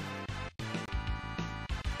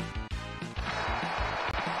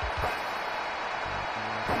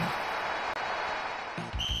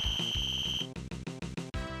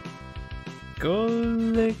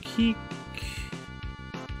 Goal kick.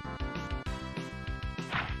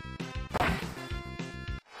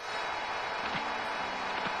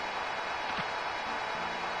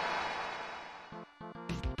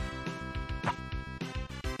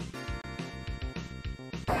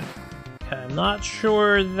 I'm not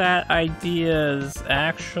sure that idea is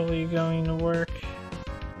actually going to work.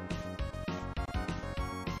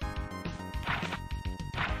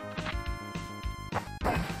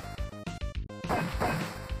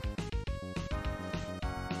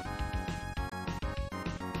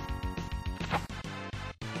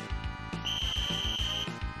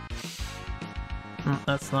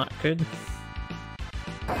 That's not good.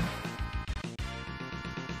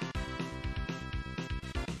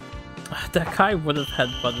 That guy would have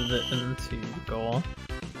headbutted it into goal.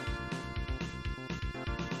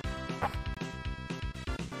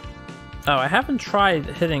 Oh, I haven't tried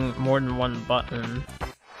hitting more than one button.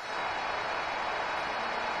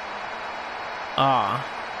 Ah.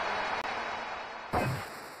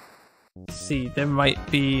 See, there might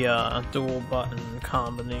be a dual button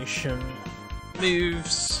combination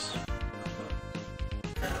moves.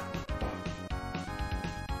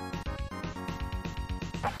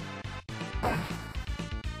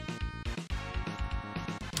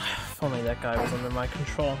 If only that guy was under my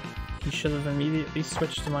control. He should have immediately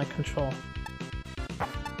switched to my control.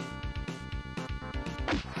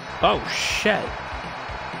 Oh shit!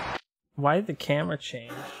 Why did the camera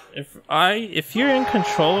change? If you're in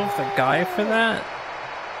control of the guy for that,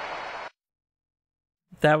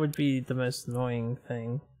 that would be the most annoying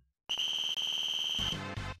thing.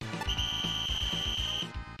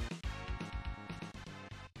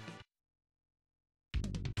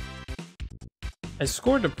 I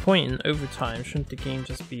scored a point in overtime, shouldn't the game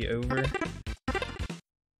just be over?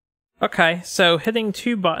 Okay, so hitting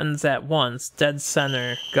two buttons at once, dead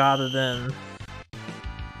center, got it in.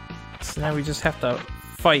 So now we just have to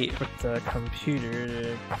fight with the computer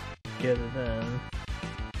to get it in.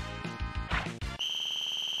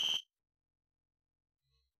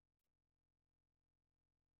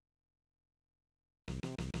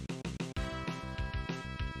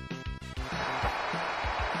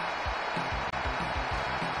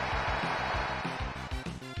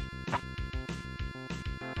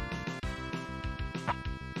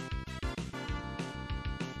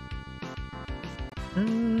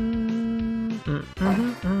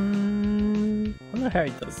 I wonder how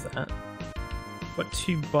he does that. What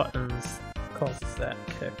two buttons causes that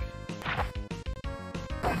kick?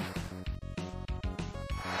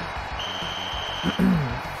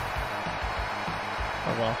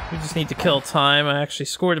 Oh well, we just need to kill time. I actually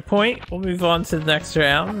scored a point. We'll move on to the next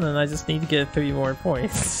round, and I just need to get 3 more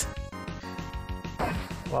points.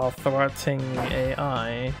 While thwarting the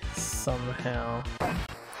AI somehow.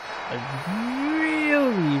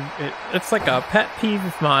 It's like a pet peeve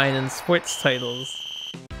of mine in sports titles.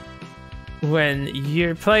 When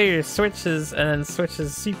your player switches and then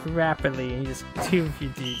switches super rapidly and you just 2 of you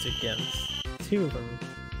dudes against. 2 of them.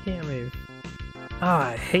 Can't move. Ah,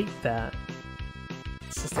 I hate that.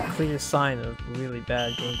 It's just a clear sign of really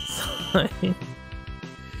bad game design.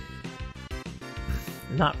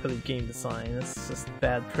 Not really game design, it's just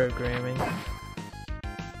bad programming.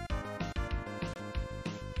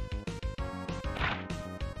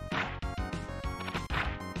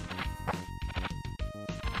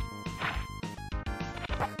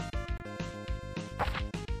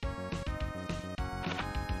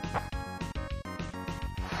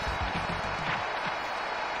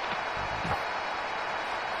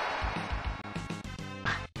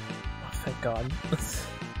 God.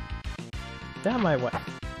 Down my way.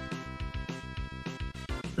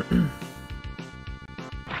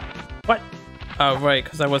 What? Oh, right,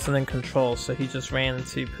 because I wasn't in control, so he just ran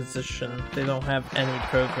into position. They don't have any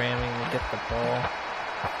programming to get the ball.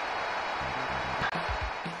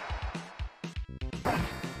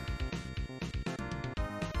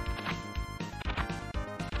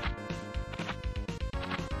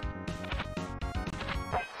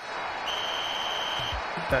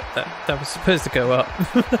 That was supposed to go up.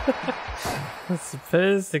 It's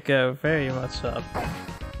supposed to go very much up.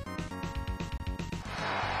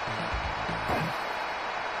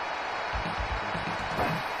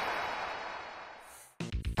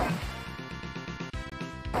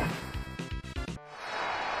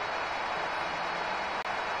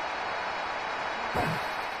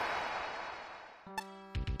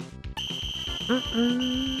 You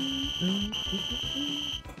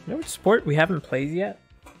know which sport we haven't played yet?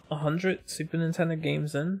 100 Super Nintendo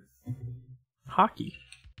games in? Hockey.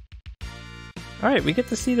 Alright, we get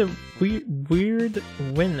to see the weird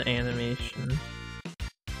win animation.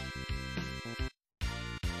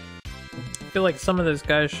 feel like some of those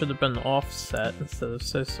guys should have been offset instead of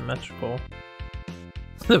so symmetrical.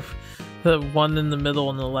 The one in the middle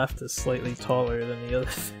on the left is slightly taller than the other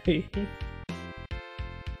three.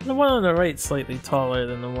 The one on the right is slightly taller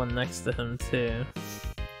than the one next to him too.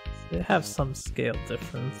 So they have some scale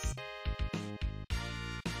difference.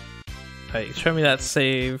 Alright, show me that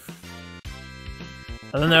save.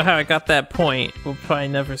 I don't know how I got that point. We'll probably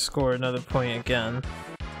never score another point again.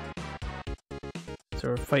 So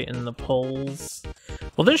we're fighting the poles.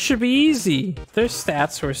 Well, this should be easy. Their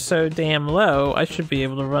stats were so damn low, I should be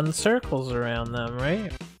able to run circles around them,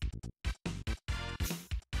 right?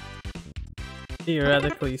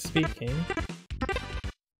 Theoretically speaking.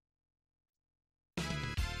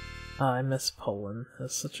 I miss Poland.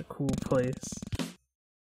 That's such a cool place.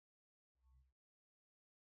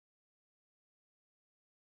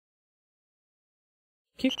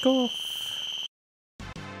 Kick off.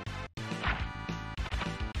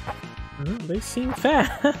 They seem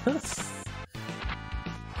fast.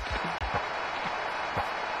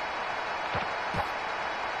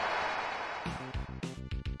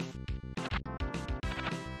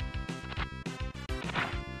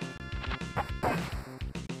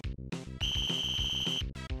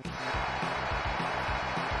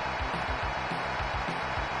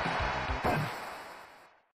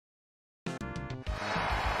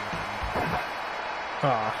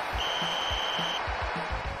 Ah.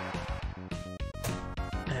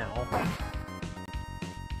 Ow.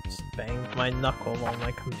 Just banged my knuckle on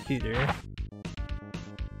my computer.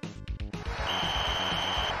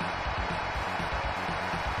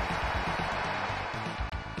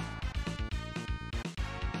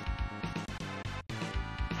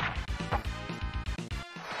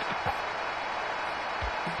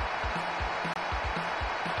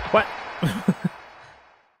 What?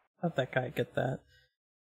 How'd that guy get that?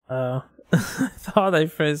 I thought I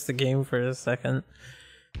froze the game for a second.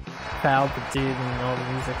 Fouled the dude and all the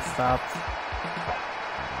music stopped.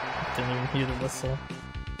 Didn't even hear the whistle.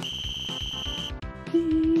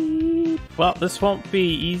 Beep. Well, this won't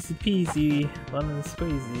be easy peasy, lemon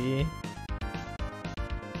squeezy.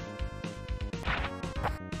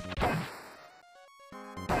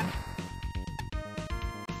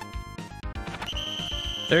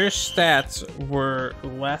 Their stats were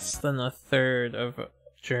less than a third of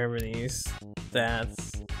Germany's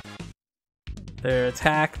stats. Their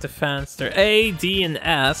attack, defense, their A, D, and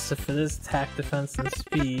S, if it is attack, defense, and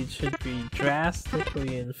speed, should be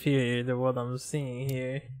drastically inferior to what I'm seeing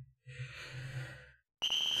here.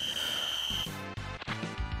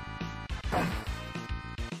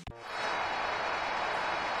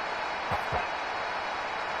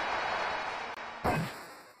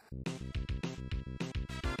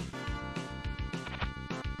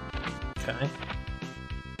 Okay.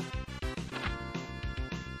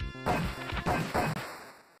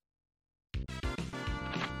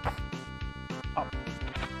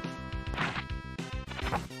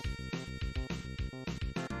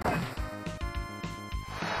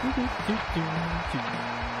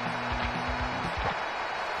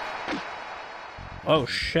 Oh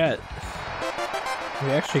shit.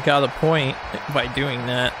 We actually got a point by doing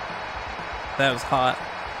that. That was hot.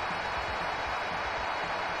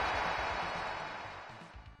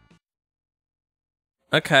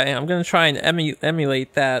 Okay, I'm gonna try and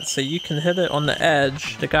emulate that so you can hit it on the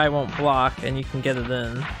edge, the guy won't block, and you can get it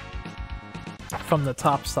in from the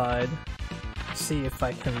top side. See if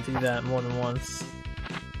I can do that more than once.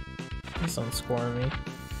 Please don't score me.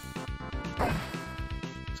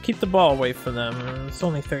 Just keep the ball away from them. It's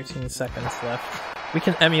only 13 seconds left. We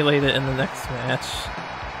can emulate it in the next match.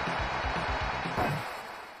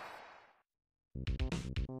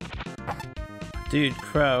 Dude,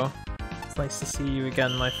 Crow. It's nice to see you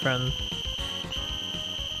again, my friend.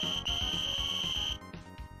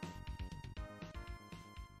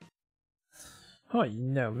 Oh, you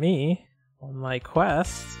know me. On my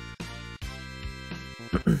quest.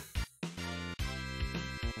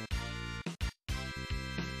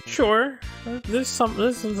 Sure, there's a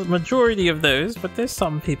majority of those, but there's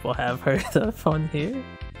some people have heard of on here.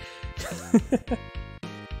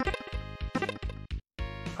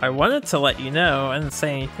 I wanted to let you know, I didn't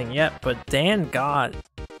say anything yet, but Dan got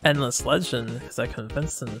Endless Legend because I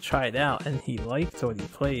convinced him to try it out, and he liked what he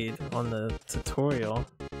played on the tutorial.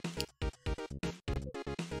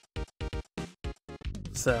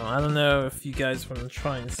 So, I don't know if you guys want to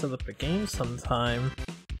try and set up a game sometime.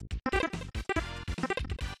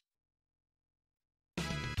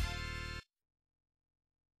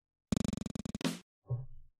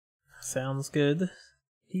 Sounds good.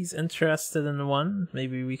 He's interested in one.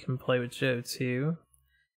 Maybe we can play with Joe too.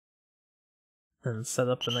 and set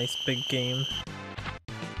up a nice big game.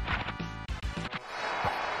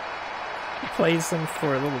 He plays them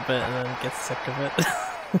for a little bit and then gets sick of it.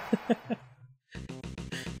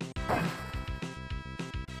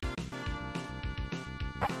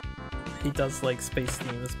 He does like space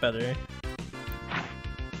themes better.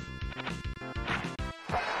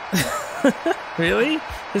 Really?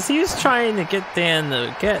 Because he was trying to get Dan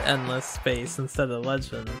to get Endless Space instead of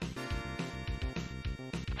Legend.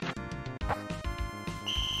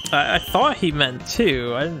 I thought he meant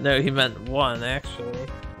 2. I didn't know he meant 1, actually.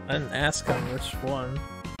 I didn't ask him which one.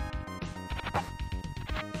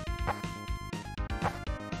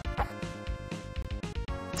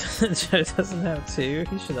 Joe doesn't have 2.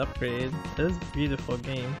 He should upgrade. It is a beautiful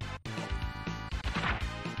game.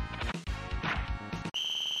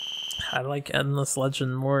 I like Endless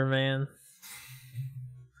Legend more, man.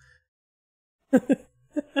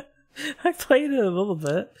 I played it a little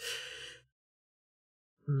bit.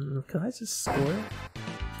 Can I just score?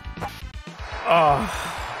 Oh!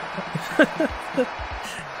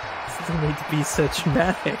 Still need to be so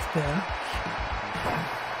dramatic now.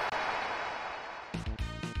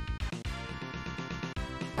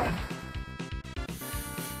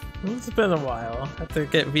 It's been a while. I have to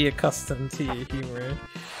get reaccustomed to your humor.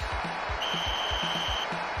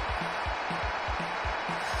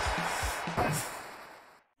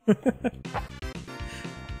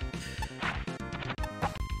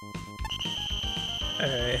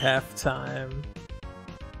 Alright, halftime.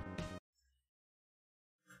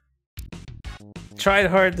 Tried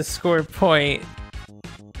hard to score a point.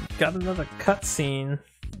 Got another cutscene.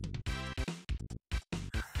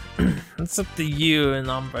 It's up to you and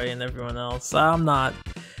Ombre and everyone else. I'm not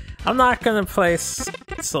gonna play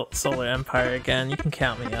Solar Empire again. You can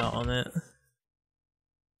count me out on it.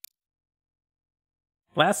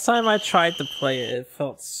 Last time I tried to play it, it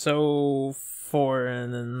felt so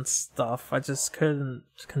foreign and stuff. I just couldn't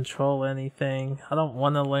control anything. I don't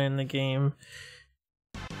want to learn the game.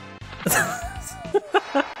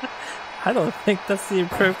 I don't think that's the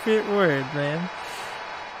appropriate word, man.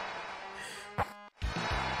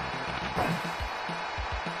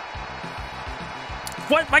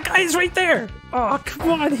 What? My guy's right there! Oh,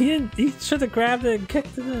 come on, he should have grabbed it and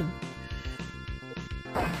kicked it in.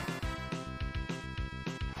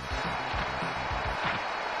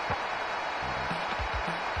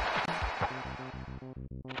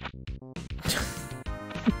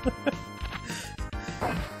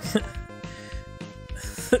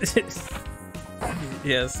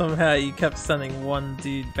 Yeah, somehow you kept sending one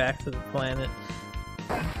dude back to the planet.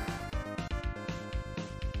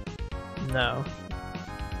 No.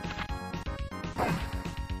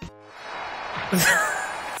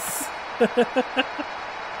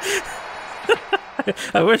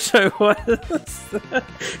 I wish I was,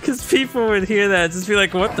 because people would hear that and just be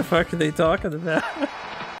like, what the fuck are they talking about?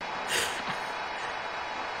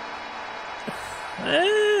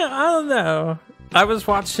 I don't know. I was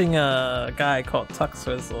watching a guy called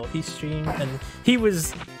Tuxwizzle. He streamed and he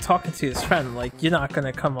was talking to his friend like, you're not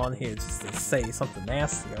gonna come on here just to say something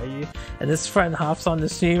nasty, are you? And his friend hops on the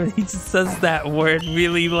stream and he just says that word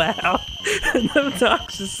really loud and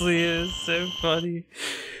obnoxiously. It was so funny.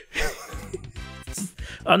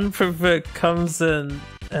 Unprovoked comes in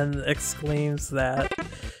and exclaims that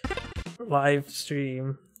live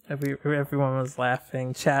stream. Everyone was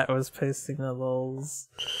laughing. Chat was posting the lols.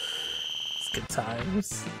 It's good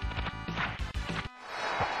times.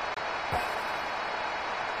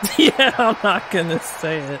 Yeah, I'm not gonna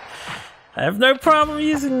say it. I have no problem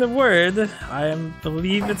using the word. I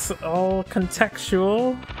believe it's all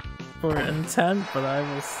contextual for intent, but I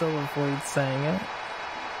will still avoid saying it.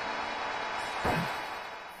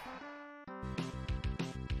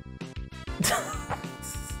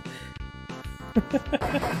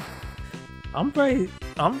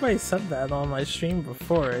 Ombre said that on my stream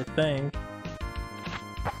before, I think.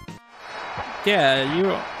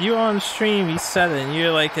 Yeah, you on stream, you said it, and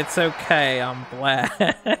you're like, it's okay, I'm black.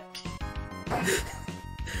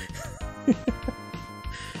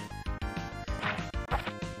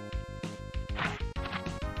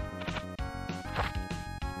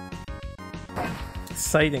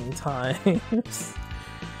 Exciting times.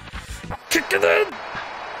 Kick it in!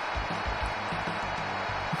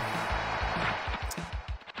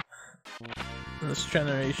 This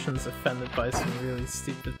generation's offended by some really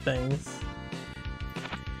stupid things.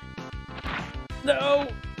 No!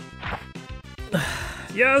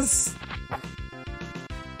 Yes!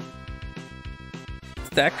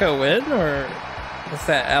 Did that go in, or was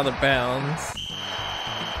that out of bounds?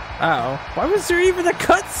 Oh, why was there even a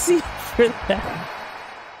cutscene for that?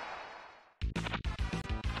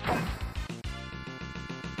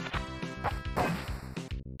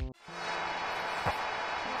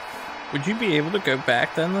 Would you be able to go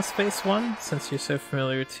back to Endless Space 1 since you're so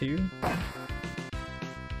familiar with 2?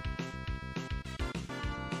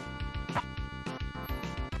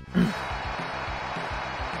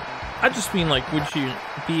 I just mean, like, would you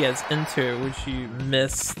be as into it? Would you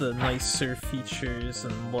miss the nicer features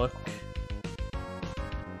and look?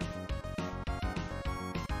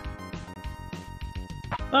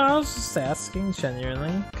 No, I was just asking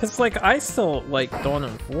genuinely, cause like I still like Dawn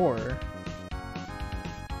of War.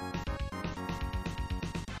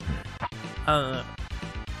 I don't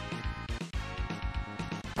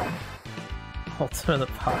know. Ultimate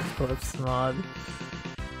Apocalypse mod.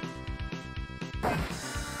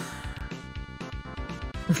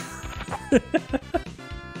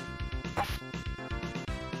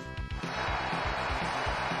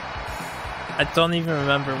 I don't even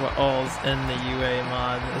remember what all's in the UA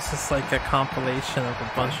mod. It's just like a compilation of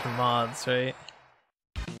a bunch of mods, right?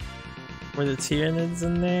 Were the Tyranids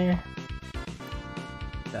in there?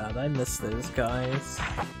 God, I miss those guys.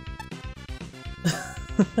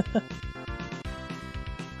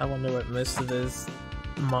 I wonder what most of those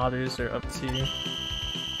modders are up to.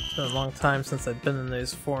 It's been a long time since I've been in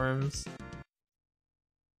those forums.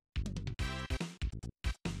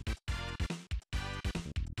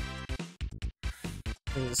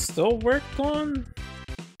 Is it still worked on?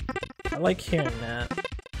 I like hearing that.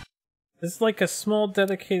 It's like a small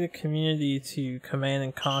dedicated community to Command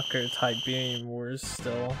and Conquer Tiberium Wars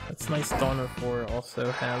still. It's nice Dawn of War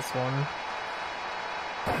also has one.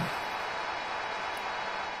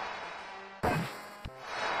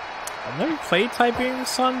 I've never played Tiberium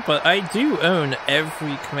Sun, but I do own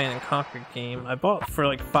every Command and Conquer game. I bought for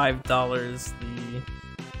like $5 the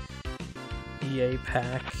EA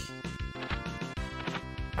pack.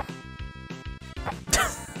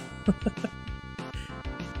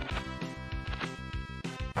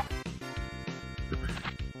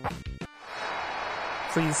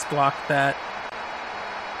 Please block that.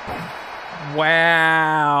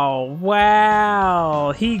 Wow,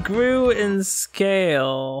 wow, he grew in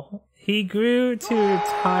scale. He grew to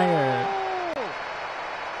retire.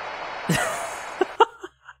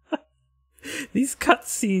 These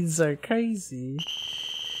cutscenes are crazy.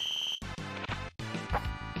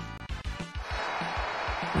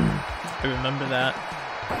 I remember that.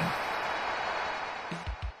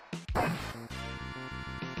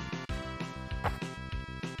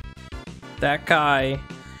 That guy,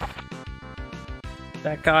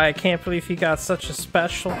 I can't believe he got such a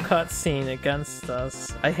special cutscene against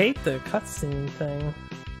us. I hate the cutscene thing.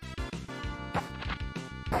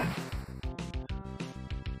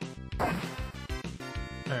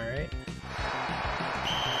 Alright.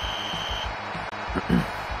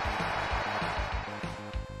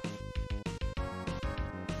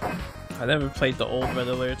 I never played the old Red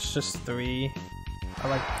Alert, it's just 3. I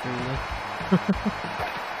like 3.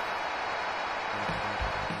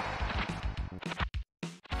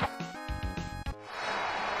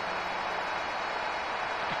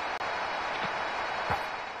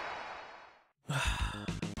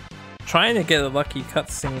 Trying to get a lucky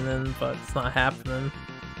cutscene in, but it's not happening.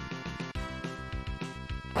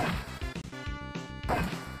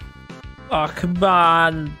 Oh, come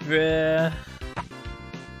on, bruh.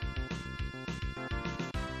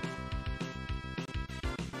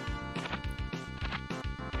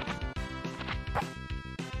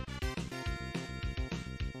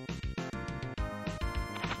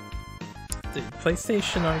 Dude,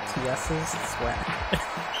 PlayStation RTSs, it's whack.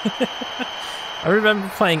 I remember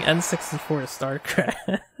playing N64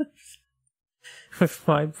 StarCraft with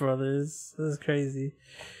my brothers. This is crazy.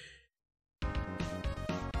 I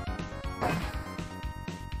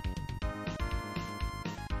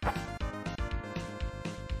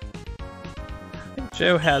think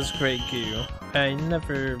Joe has great goo.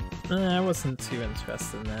 I wasn't too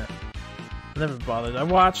interested in that. Never bothered. I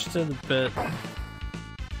watched it a bit.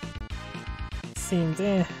 Seemed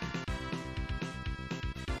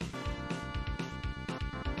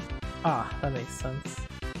Ah, that makes sense.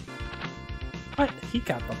 What? He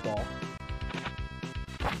got the ball.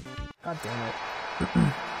 God damn it.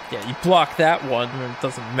 Yeah, you block that one when it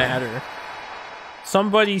doesn't matter.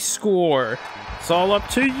 Somebody score. It's all up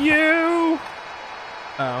to you!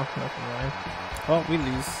 Oh, never mind. Well, we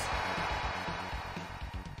lose.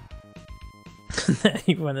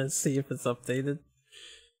 You want to see if it's updated?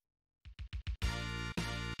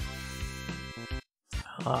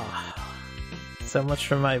 Ah. So much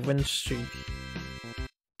for my win streak.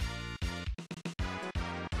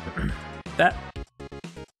 That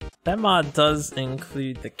mod does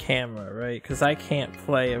include the camera, right? Because I can't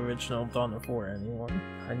play original Dawn of War anymore.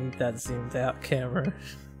 I need that zoomed out camera.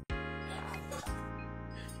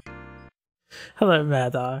 Hello,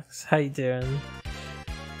 Maddox. How you doing?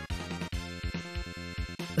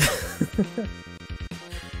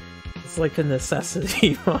 It's like a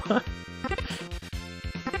necessity.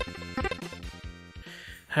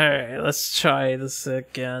 Alright, let's try this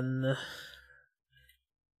again.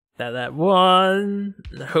 That one.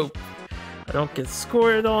 I hope I don't get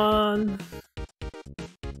scored on.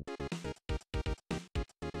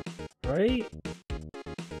 Right?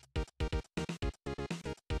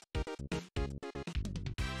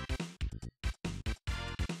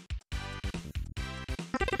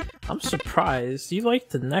 I'm surprised. You like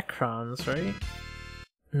the Necrons, right?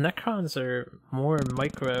 Necrons are more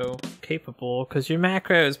micro capable because your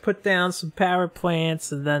macro is put down some power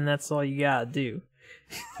plants and then that's all you gotta do.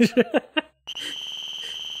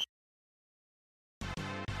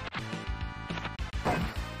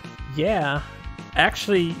 Yeah,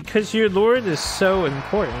 actually, because your Lord is so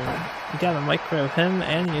important, you gotta micro him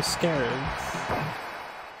and your Scarabs.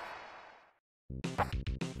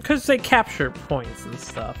 Because they capture points and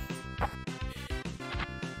stuff.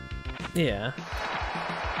 Yeah.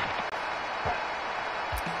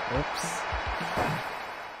 Oops.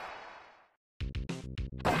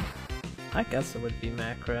 I guess it would be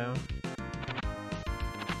macro.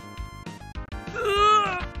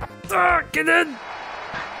 Get in!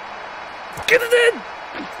 Get it in!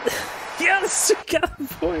 Yes, we got a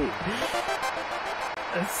point!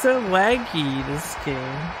 It's so laggy, this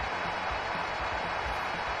game.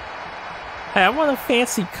 Hey, I want a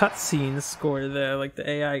fancy cutscene score there, like the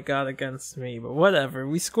AI got against me, but whatever,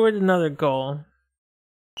 we scored another goal.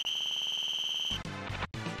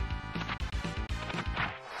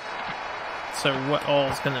 So what all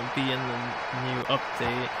is gonna be in the new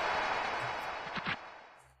update?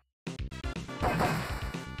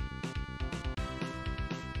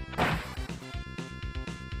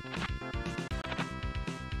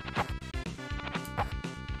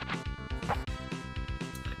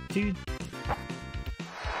 Dude.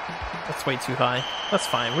 That's way too high. That's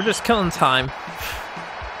fine, we're just killing time.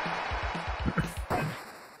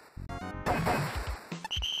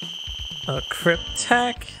 A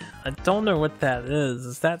Cryptech? I don't know what that is.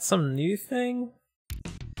 Is that some new thing?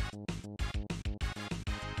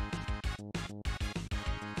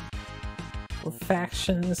 What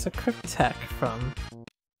faction is a Cryptech from?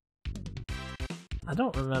 I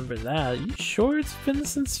don't remember that. Are you sure it's been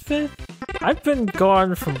since 5th? I've been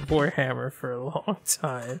gone from Warhammer for a long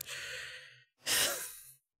time.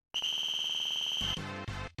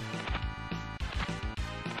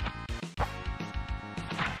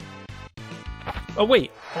 Oh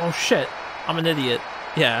wait! Oh shit! I'm an idiot.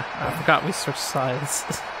 Yeah, I forgot we switched sides.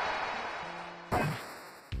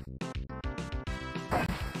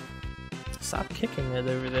 Stop kicking it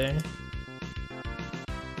over there.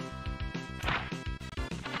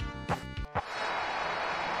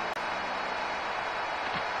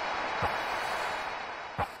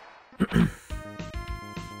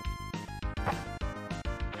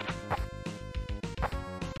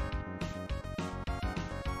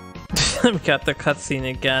 We got the cutscene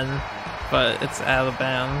again, but it's out of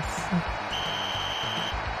bounds.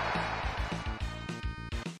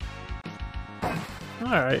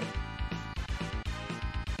 Alright.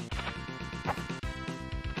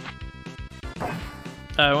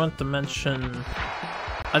 I want to mention,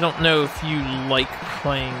 I don't know if you like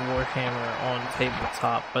playing Warhammer on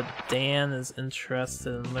tabletop, but Dan is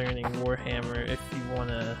interested in learning Warhammer if you want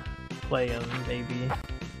to play him, maybe.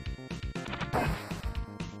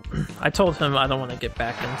 I told him I don't want to get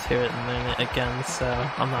back into it and learn it again, so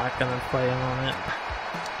I'm not gonna play him on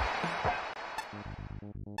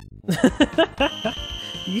it.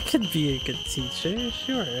 You could be a good teacher,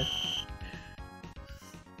 sure.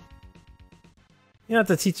 You don't have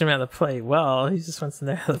to teach him how to play well, he just wants to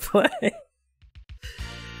know how to play.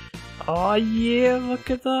 Oh yeah, look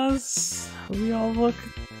at us! We all look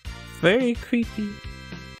very creepy.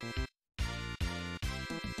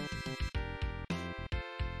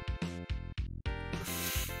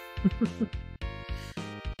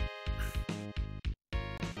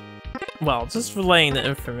 Well, just relaying the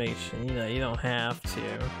information, you know, you don't have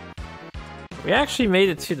to. We actually made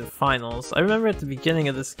it to the finals. I remember at the beginning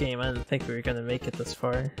of this game, I didn't think we were gonna make it this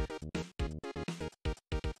far.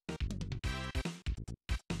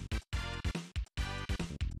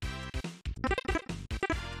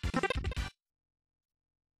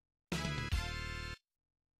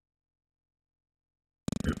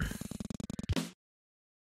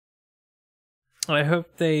 I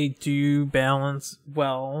hope they do balance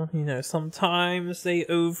well. You know, sometimes they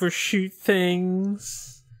overshoot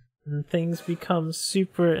things and things become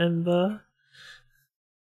super in the...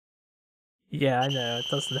 Yeah, I know, it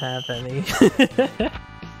doesn't have any.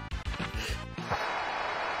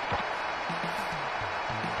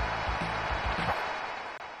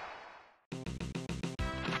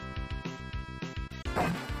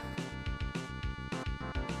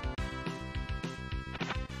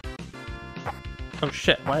 Oh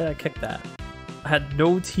shit, why did I kick that? I had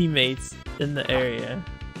no teammates in the area.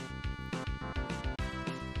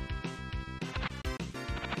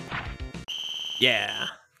 Yeah,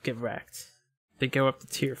 get wrecked. They go up to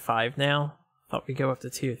tier 5 now? Thought we go up to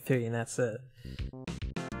tier 3 and that's it.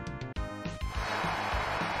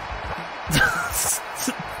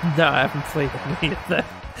 No, I haven't played any of that.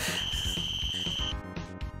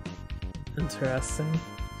 Interesting.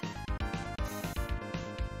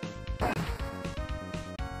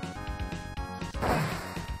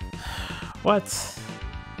 What?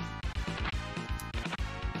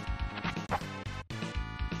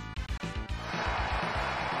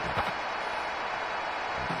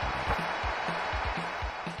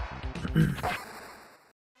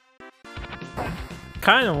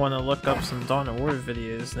 Kind of want to look up some Dawn of War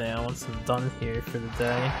videos now once I'm done here for the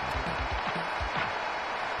day.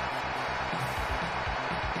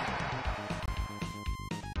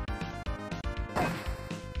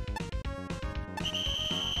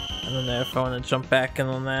 I don't know if I want to jump back in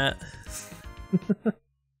on that.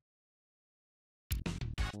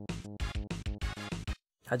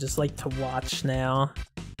 I just like to watch now.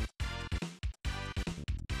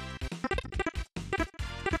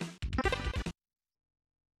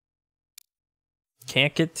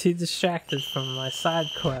 Can't get too distracted from my side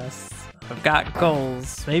quests. I've got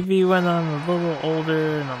goals. Maybe when I'm a little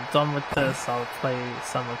older and I'm done with this, I'll play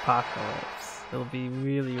some Apocalypse. It'll be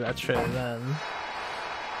really retro then.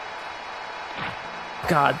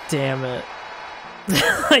 God damn it.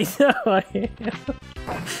 I know I am.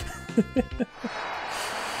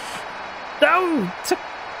 No!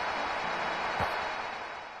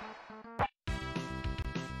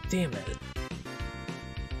 Damn it.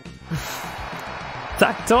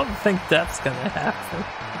 I don't think that's gonna happen.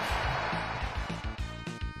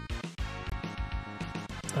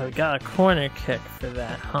 Oh, we got a corner kick for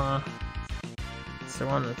that, huh? So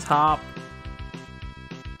we're on the top.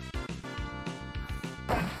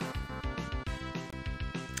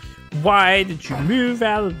 Why did you move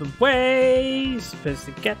out of the way? You're supposed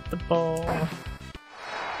to get the ball.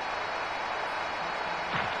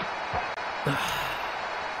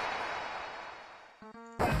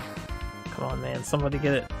 Come on, man. Somebody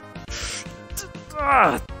get it.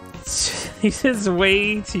 He's just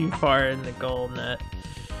way too far in the goal net.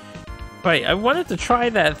 Right, I wanted to try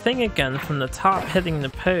that thing again from the top hitting the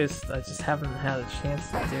post. I just haven't had a chance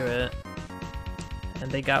to do it. And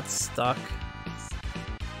they got stuck.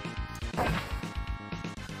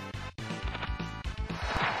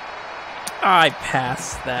 I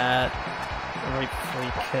passed that right before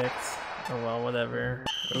he kicked. Oh well, whatever.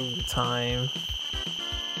 Overtime.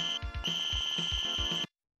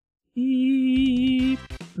 Beep,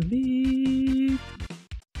 beep.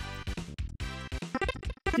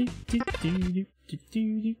 Do, do, do, do, do,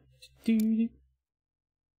 do, do, do.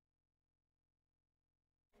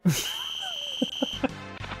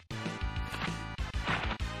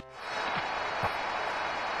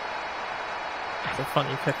 It's a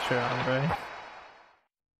funny picture, Andre.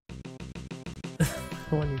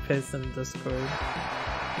 When you paste in Discord.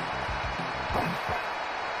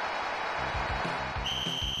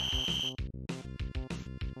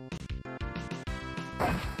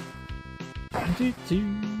 Do, do,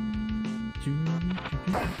 do, do,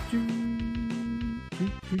 do, do,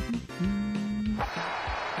 do, do.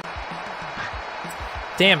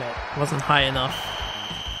 Damn it, wasn't high enough.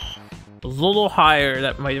 A little higher,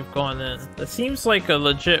 that might have gone in. That seems like a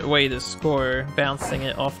legit way to score, bouncing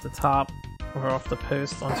it off the top or off the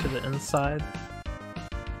post onto the inside.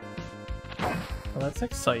 Well, that's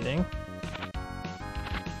exciting.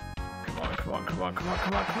 Come on, come on, come on, come on,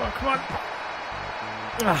 come on, come on,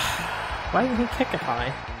 come on! Why didn't he kick it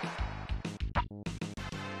high?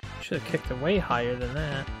 Should have kicked it way higher than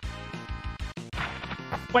that.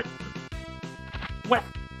 What? What?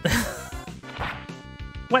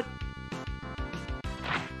 What?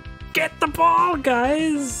 Get the ball,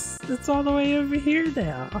 guys! It's all the way over here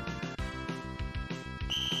now.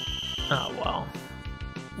 Oh well.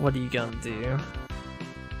 What are you gonna do?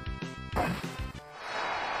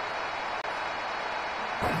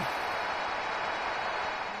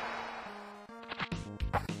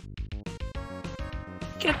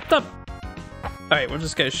 Get the... Alright, we'll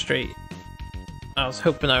just go straight. I was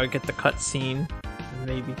hoping I would get the cutscene and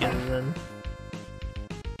maybe get it in.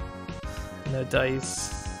 No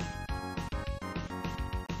dice.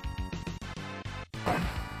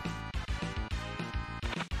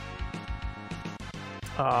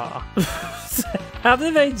 Ah. How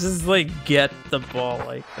did they just, like, get the ball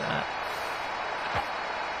like that?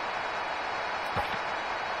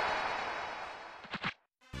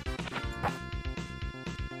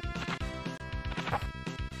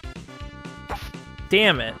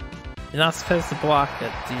 Damn it. You're not supposed to block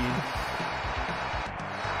it, dude.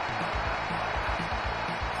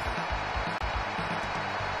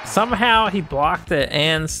 Somehow he blocked it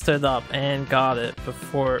and stood up and got it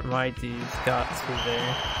before my dudes got to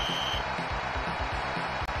there.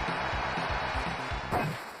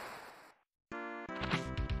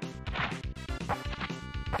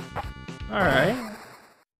 Alright.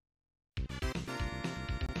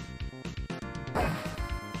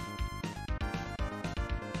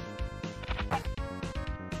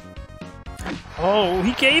 Oh,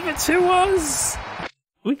 he gave it to us!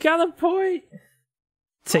 We got a point!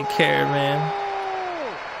 Take care, man.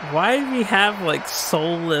 Why do we have, like,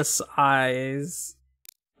 soulless eyes?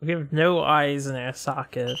 We have no eyes in our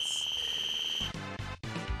sockets.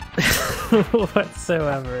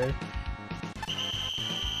 Whatsoever.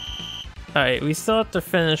 Alright, we still have to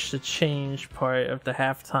finish the change part of the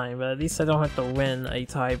halftime, but at least I don't have to win a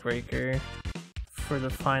tiebreaker for the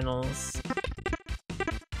finals.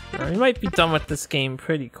 We might be done with this game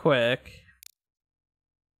pretty quick.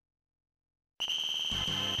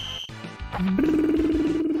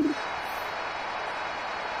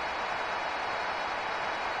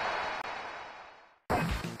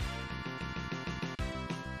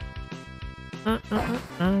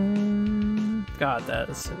 God, that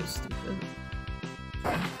is so stupid.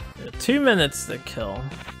 2 minutes to kill.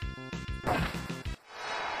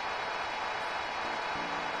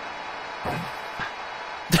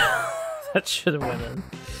 That should have went in.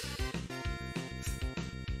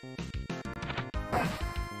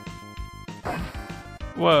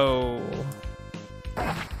 Whoa.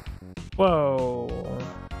 Whoa.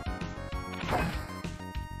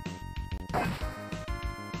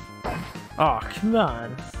 Oh, come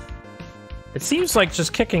on. It seems like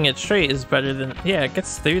just kicking it straight is better than... Yeah, it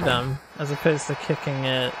gets through them, as opposed to kicking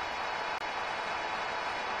it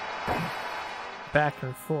back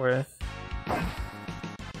and forth.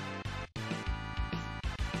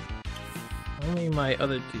 Only my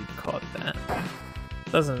other dude caught that.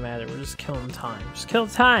 Doesn't matter, we're just killing time. Just kill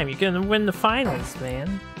time, you're gonna win the finals,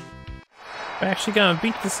 man. We're actually gonna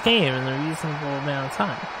beat this game in a reasonable amount of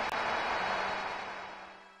time.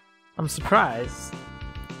 I'm surprised.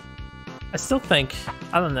 I still think...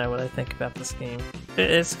 I don't know what I think about this game.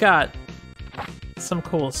 It's got some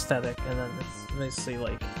cool aesthetic, and then it's mostly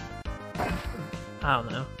like... I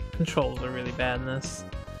don't know. Controls are really bad in this.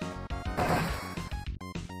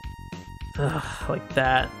 Ugh, like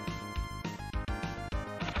that.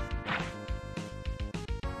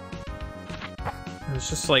 It's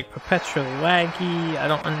just like perpetually laggy. I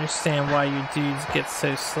don't understand why your dudes get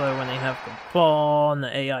so slow when they have the ball and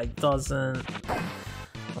the AI doesn't.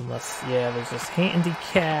 Unless, yeah, they're just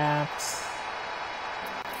handicapped.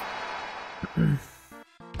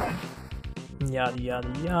 Yada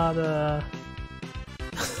yada yada.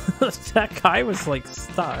 That guy was like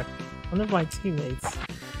stuck. One of my teammates.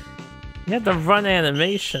 He had the run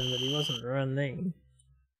animation, but he wasn't running.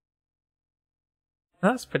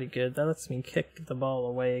 That's pretty good. That lets me kick the ball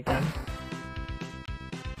away again.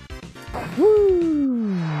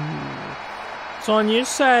 Woo! It's on your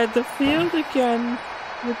side of the field again.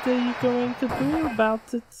 What are you going to do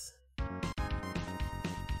about it?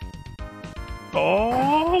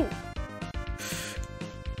 Oh!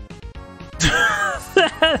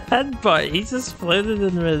 That headbutt, he just floated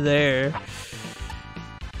in midair.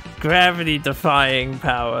 Gravity defying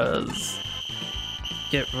powers.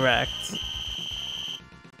 Get wrecked.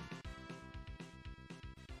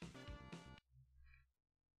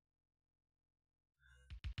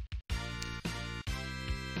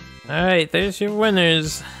 Alright, there's your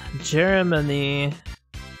winners. Germany.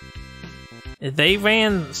 They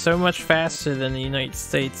ran so much faster than the United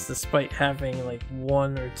States despite having like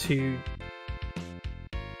 1 or 2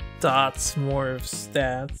 dots more of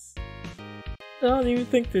stats. I don't even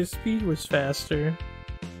think their speed was faster.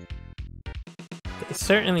 They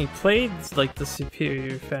certainly played like the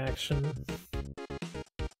superior faction.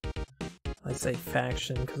 I say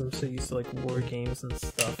faction because I'm so used to like war games and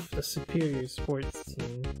stuff. The superior sports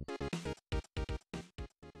team.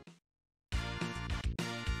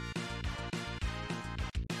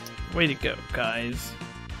 Way to go, guys.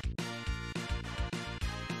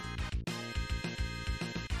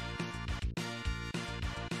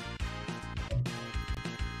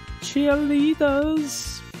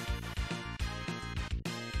 Cheerleaders!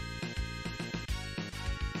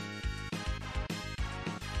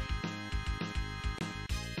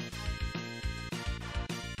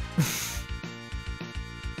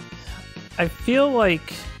 I feel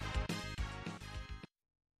like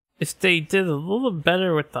if they did a little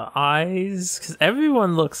better with the eyes, because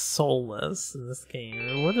everyone looks soulless in this game,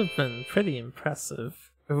 it would have been pretty impressive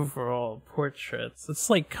overall portraits. It's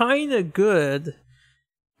like kind of good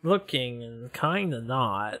looking and kind of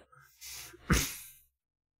not.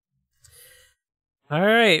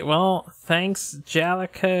 Alright, well, thanks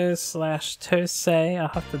Jalico/Tosei. I'll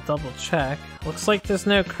have to double check. Looks like there's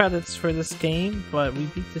no credits for this game, but we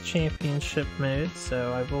beat the championship mode,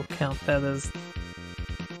 so I will count that as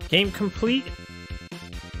game complete.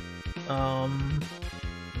 And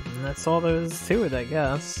that's all there is to it, I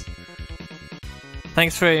guess.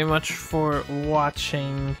 Thanks very much for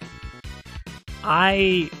watching.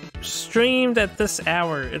 I streamed at this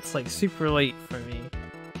hour. It's like super late for me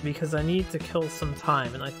because I need to kill some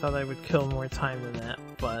time, and I thought I would kill more time than that,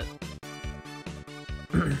 but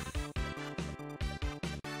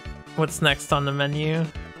what's next on the menu?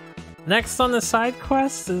 Next on the side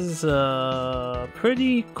quest is a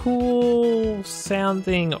pretty cool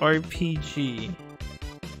sounding RPG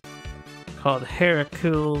called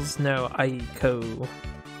Hercules no Aiko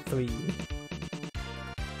 3.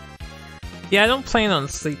 Yeah, I don't plan on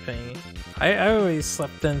sleeping. I always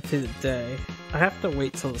slept in through the day. I have to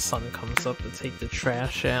wait till the sun comes up to take the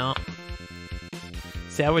trash out.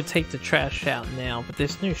 See, I would take the trash out now, but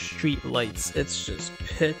there's no street lights. It's just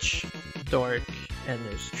pitch dark, and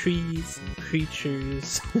there's trees and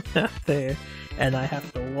creatures out there, and I have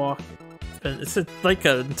to walk. It's like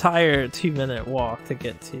an entire 2-minute walk to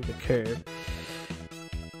get to the curb.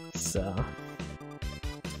 So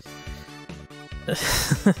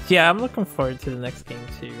yeah, I'm looking forward to the next game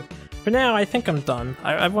too. For now, I think I'm done.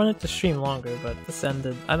 I wanted to stream longer, but this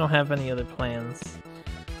ended. I don't have any other plans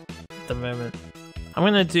at the moment. I'm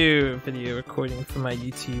gonna do a video recording for my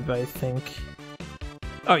YouTube, I think.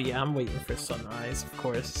 Oh yeah, I'm waiting for sunrise, of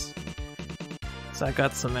course. So I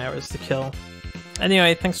got some hours to kill.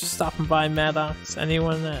 Anyway, thanks for stopping by, Maddox.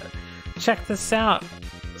 Anyone that check this out.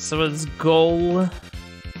 So it's Goal,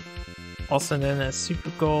 also known as Super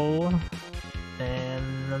Goal,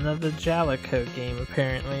 and another Jalico game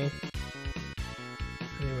apparently.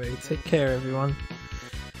 Anyway, take care everyone.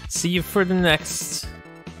 See you for the next